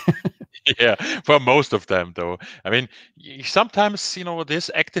button. yeah. For most of them, though, I mean, sometimes this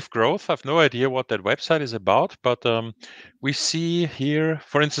active growth. I've no idea what that website is about, but we see here,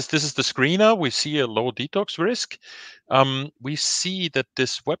 for instance, this is the screener. We see a low detox risk. We see that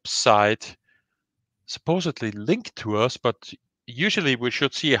this website supposedly linked to us, but usually we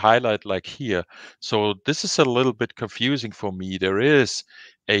should see a highlight like here. So this is a little bit confusing for me. There is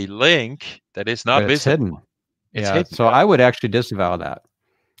a link that is not But it's visible. hidden. It's Yeah. hidden. So Yeah, I would actually disavow that,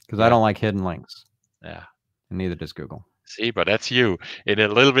 because I yeah, don't like hidden links, yeah. and neither does Google. See, but that's you. In a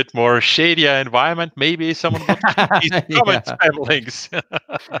little bit more shadier environment, maybe someone would keep these comment Yeah. spam links. Yeah,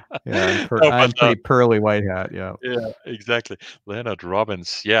 No, but I'm pretty pearly white hat. Yeah. yeah, exactly. Leonard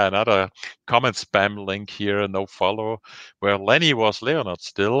Robbins. Yeah, another comment spam link here, no follow. Where Lenny was Leonard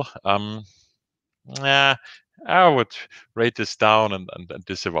still. Yeah, I would rate this down and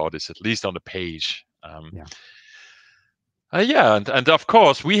disavow this at least on the page. Yeah. Yeah, and of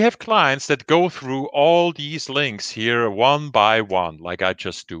course, we have clients that go through all these links here one by one, like I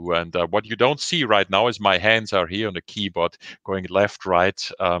just do. And what you don't see right now is my hands are here on the keyboard, going left,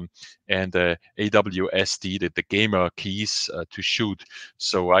 right, and AWSD, the gamer keys to shoot.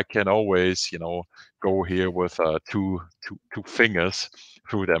 So I can always, go here with two fingers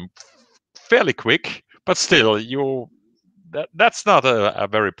through them fairly quick. But still, that's not a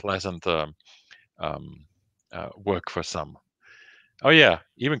very pleasant um, work for some. Oh yeah,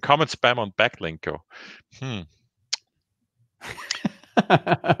 even comment spam on backlinko. Hmm.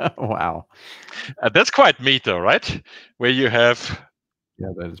 Wow. That's quite meta, right? Where you have Yeah,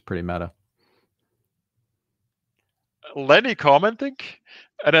 that is pretty meta. Lenny commenting,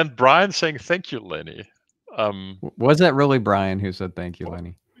 and then Brian saying thank you, Lenny. Um, Was that really Brian who said thank you,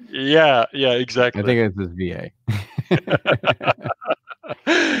 Lenny? yeah, I exactly. think it's his VA.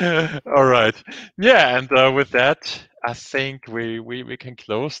 All right. Yeah, and with that, I think we can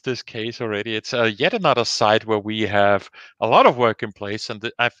close this case already. It's yet another site where we have a lot of work in place,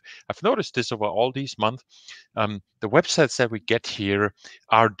 and I've noticed this over all these months. The websites that we get here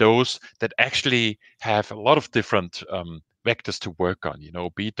are those that actually have a lot of different vectors to work on.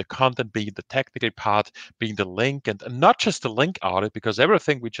 Be it the content, be it the technical part, being the link, and not just the link audit, because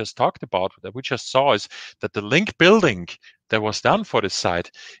everything we just talked about, that we just saw, is that the link building that was done for this site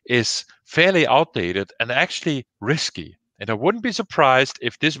is fairly outdated and actually risky. And I wouldn't be surprised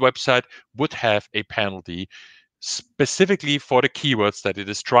if this website would have a penalty specifically for the keywords that it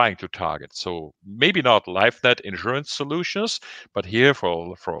is trying to target. So maybe not LifeNet insurance solutions, but here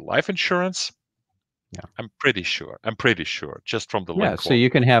for life insurance, Yeah. I'm pretty sure, just from the Yeah. link So quality. you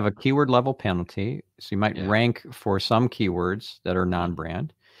can have a keyword level penalty. So you might Yeah. rank for some keywords that are Mm,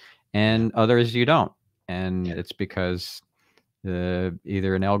 non-brand yeah. and others you don't. Yeah. And it's because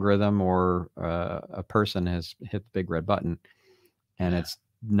either an algorithm or a person has hit the big red button, and Yeah. it's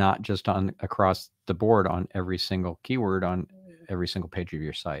not just on across the board on every single keyword on every single page of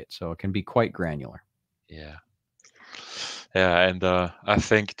your site. So it can be quite granular. Yeah. Yeah, and I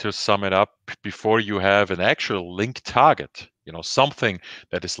think to sum it up, before you have an actual link target, something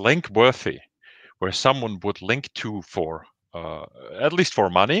that is link worthy, where someone would link to for at least for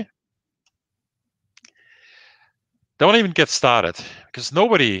money, don't even get started, because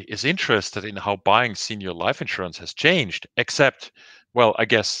nobody is interested in how buying senior life insurance has changed, except, well, I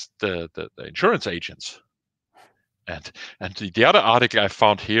guess the insurance agents. And the other article I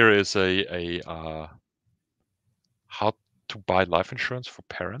found here is a how to buy life insurance for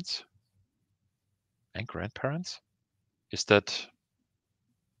parents and grandparents. Is that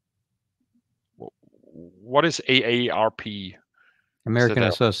what is AARP? Is that American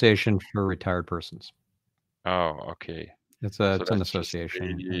Association for Retired Persons. okay. So It's an that's just association,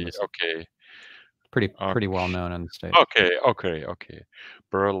 and the it's okay. pretty well Okay. known in the state. Okay.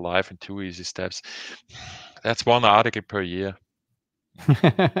 Burl Life in 2 easy steps. That's one article per year.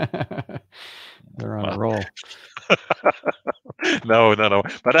 They're on a Well, roll. no.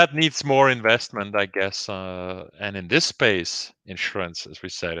 But that needs more investment, I guess. And in this space, insurance, as we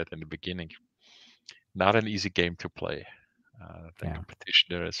said it in the beginning, not an easy game to play. The Yeah. competition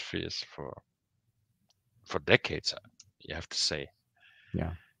there is fierce for decades, you have to say.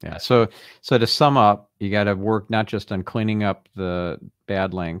 Yeah. Yeah. So to sum up, you got to work not just on cleaning up the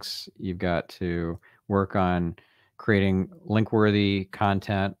bad links, you've got to work on creating link-worthy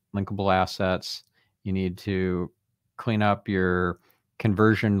content, linkable assets. You need to clean up your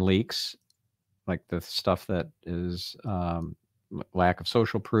conversion leaks, like the stuff that is lack of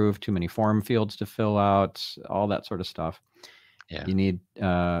social proof, too many form fields to fill out, all that sort of stuff. Yeah. You need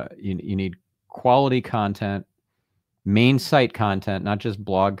you need quality content, main site content, not just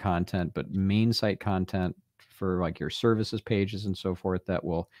blog content, but main site content for like your services pages and so forth that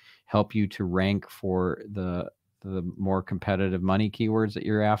will help you to rank for the more competitive money keywords that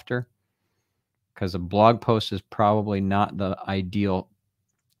you're after. Because a blog post is probably not the ideal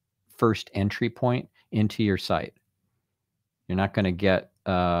first entry point into your site. You're not going to get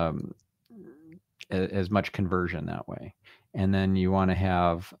as much conversion that way. And then you want to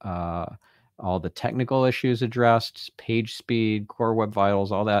have all the technical issues addressed, page speed, core web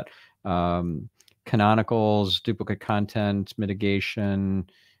vitals, all that, canonicals, duplicate content mitigation,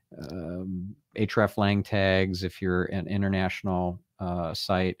 hreflang tags if you're an international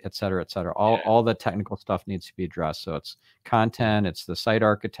site, et cetera, et cetera. All the technical stuff needs to be addressed. So it's content, it's the site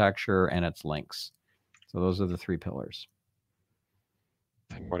architecture, and it's links. So those are the 3 pillars.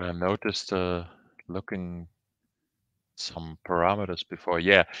 I think what I noticed looking some parameters before,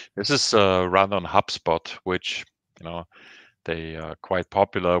 yeah, this is run on HubSpot, which, you know, they are quite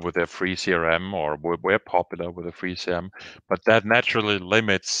popular with their free CRM, or were popular with a free CRM, but that naturally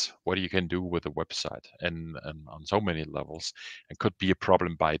limits what you can do with a website and on so many levels, and could be a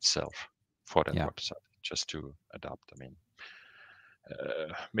problem by itself for that website just to adapt. I mean,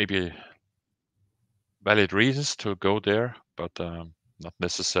 maybe valid reasons to go there, but not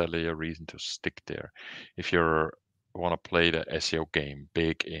necessarily a reason to stick there if you want to play the SEO game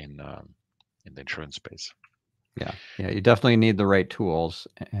big in the insurance space. Yeah, you definitely need the right tools.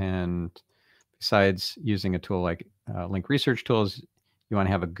 And besides using a tool like Link Research Tools, you want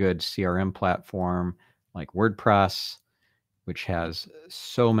to have a good CRM platform like WordPress, which has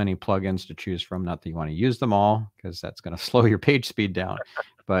so many plugins to choose from. Not that you want to use them all, because that's going to slow your page speed down.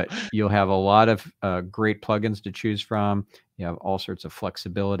 But you'll have a lot of great plugins to choose from. You have all sorts of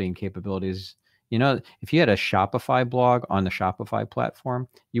flexibility and capabilities. You know, if you had a Shopify blog on the Shopify platform,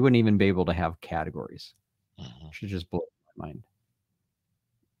 you wouldn't even be able to have categories. Which just blows my mind.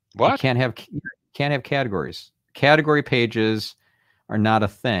 What? You can't have categories. Category pages are not a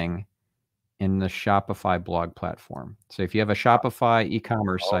thing in the Shopify blog platform. So if you have a Shopify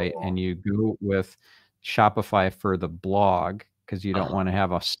e-commerce site and you go with Shopify for the blog, because you don't want to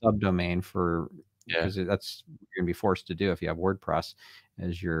have a subdomain for, because that's what you're going to be forced to do if you have WordPress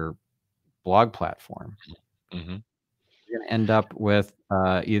as your blog platform. You're going to end up with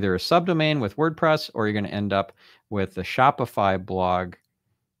either a subdomain with WordPress, or you're going to end up with the Shopify blog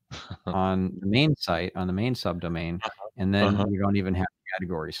on the main site, on the main subdomain, and then you don't even have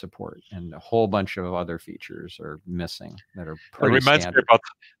category support, and a whole bunch of other features are missing that are pretty reminds standard. me about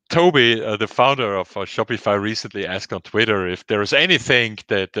Toby, the founder of Shopify, recently asked on Twitter if there is anything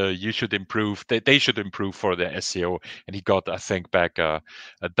that you should improve, that they should improve for their SEO, and he got, I think, back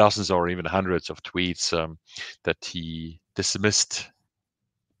dozens or even hundreds of tweets that he dismissed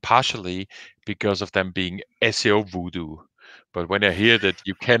partially because of them being SEO voodoo. But when I hear that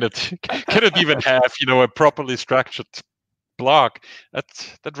you cannot even have, you know, a properly structured blog,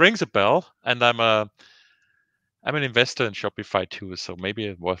 that rings a bell. And I'm an investor in Shopify too, so maybe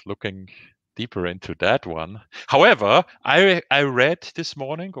it was looking deeper into that one. However, I read this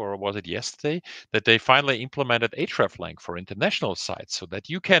morning, or was it yesterday, that they finally implemented hreflang for international sites, so that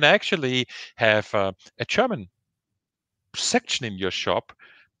you can actually have a German section in your shop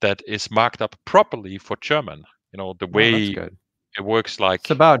that is marked up properly for German. You know, the way that's good. it works, like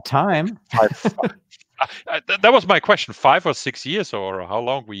it's about time. That was my question. 5 or 6 years, or how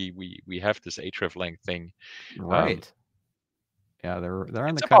long we have this hreflang thing? Right. Yeah, they're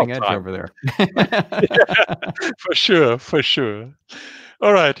on the It's cutting about edge time. over there. Yeah, for sure.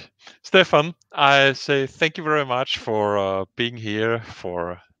 All right, Stephan, I say thank you very much for being here,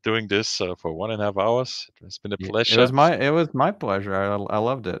 for doing this for 1.5 hours. It's been a pleasure. It was my pleasure. I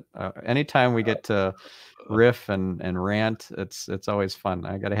loved it. Anytime we get to riff and rant, it's always fun.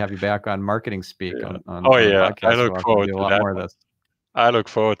 I got to have you back on Marketing Speak on the podcast. I look forward do a to lot that more one. of this. I look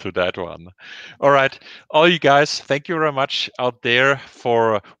forward to that one. All right, all you guys, thank you very much out there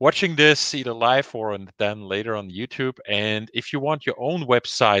for watching this either live or then later on YouTube. And if you want your own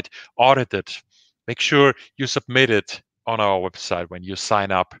website audited, make sure you submit it on our website. When you sign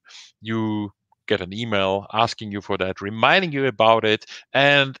up, you get an email asking you for that, reminding you about it,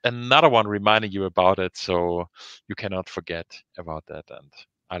 and another one reminding you about it, so you cannot forget about that. And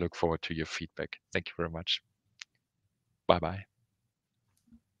I look forward to your feedback. Thank you very much. Bye-bye.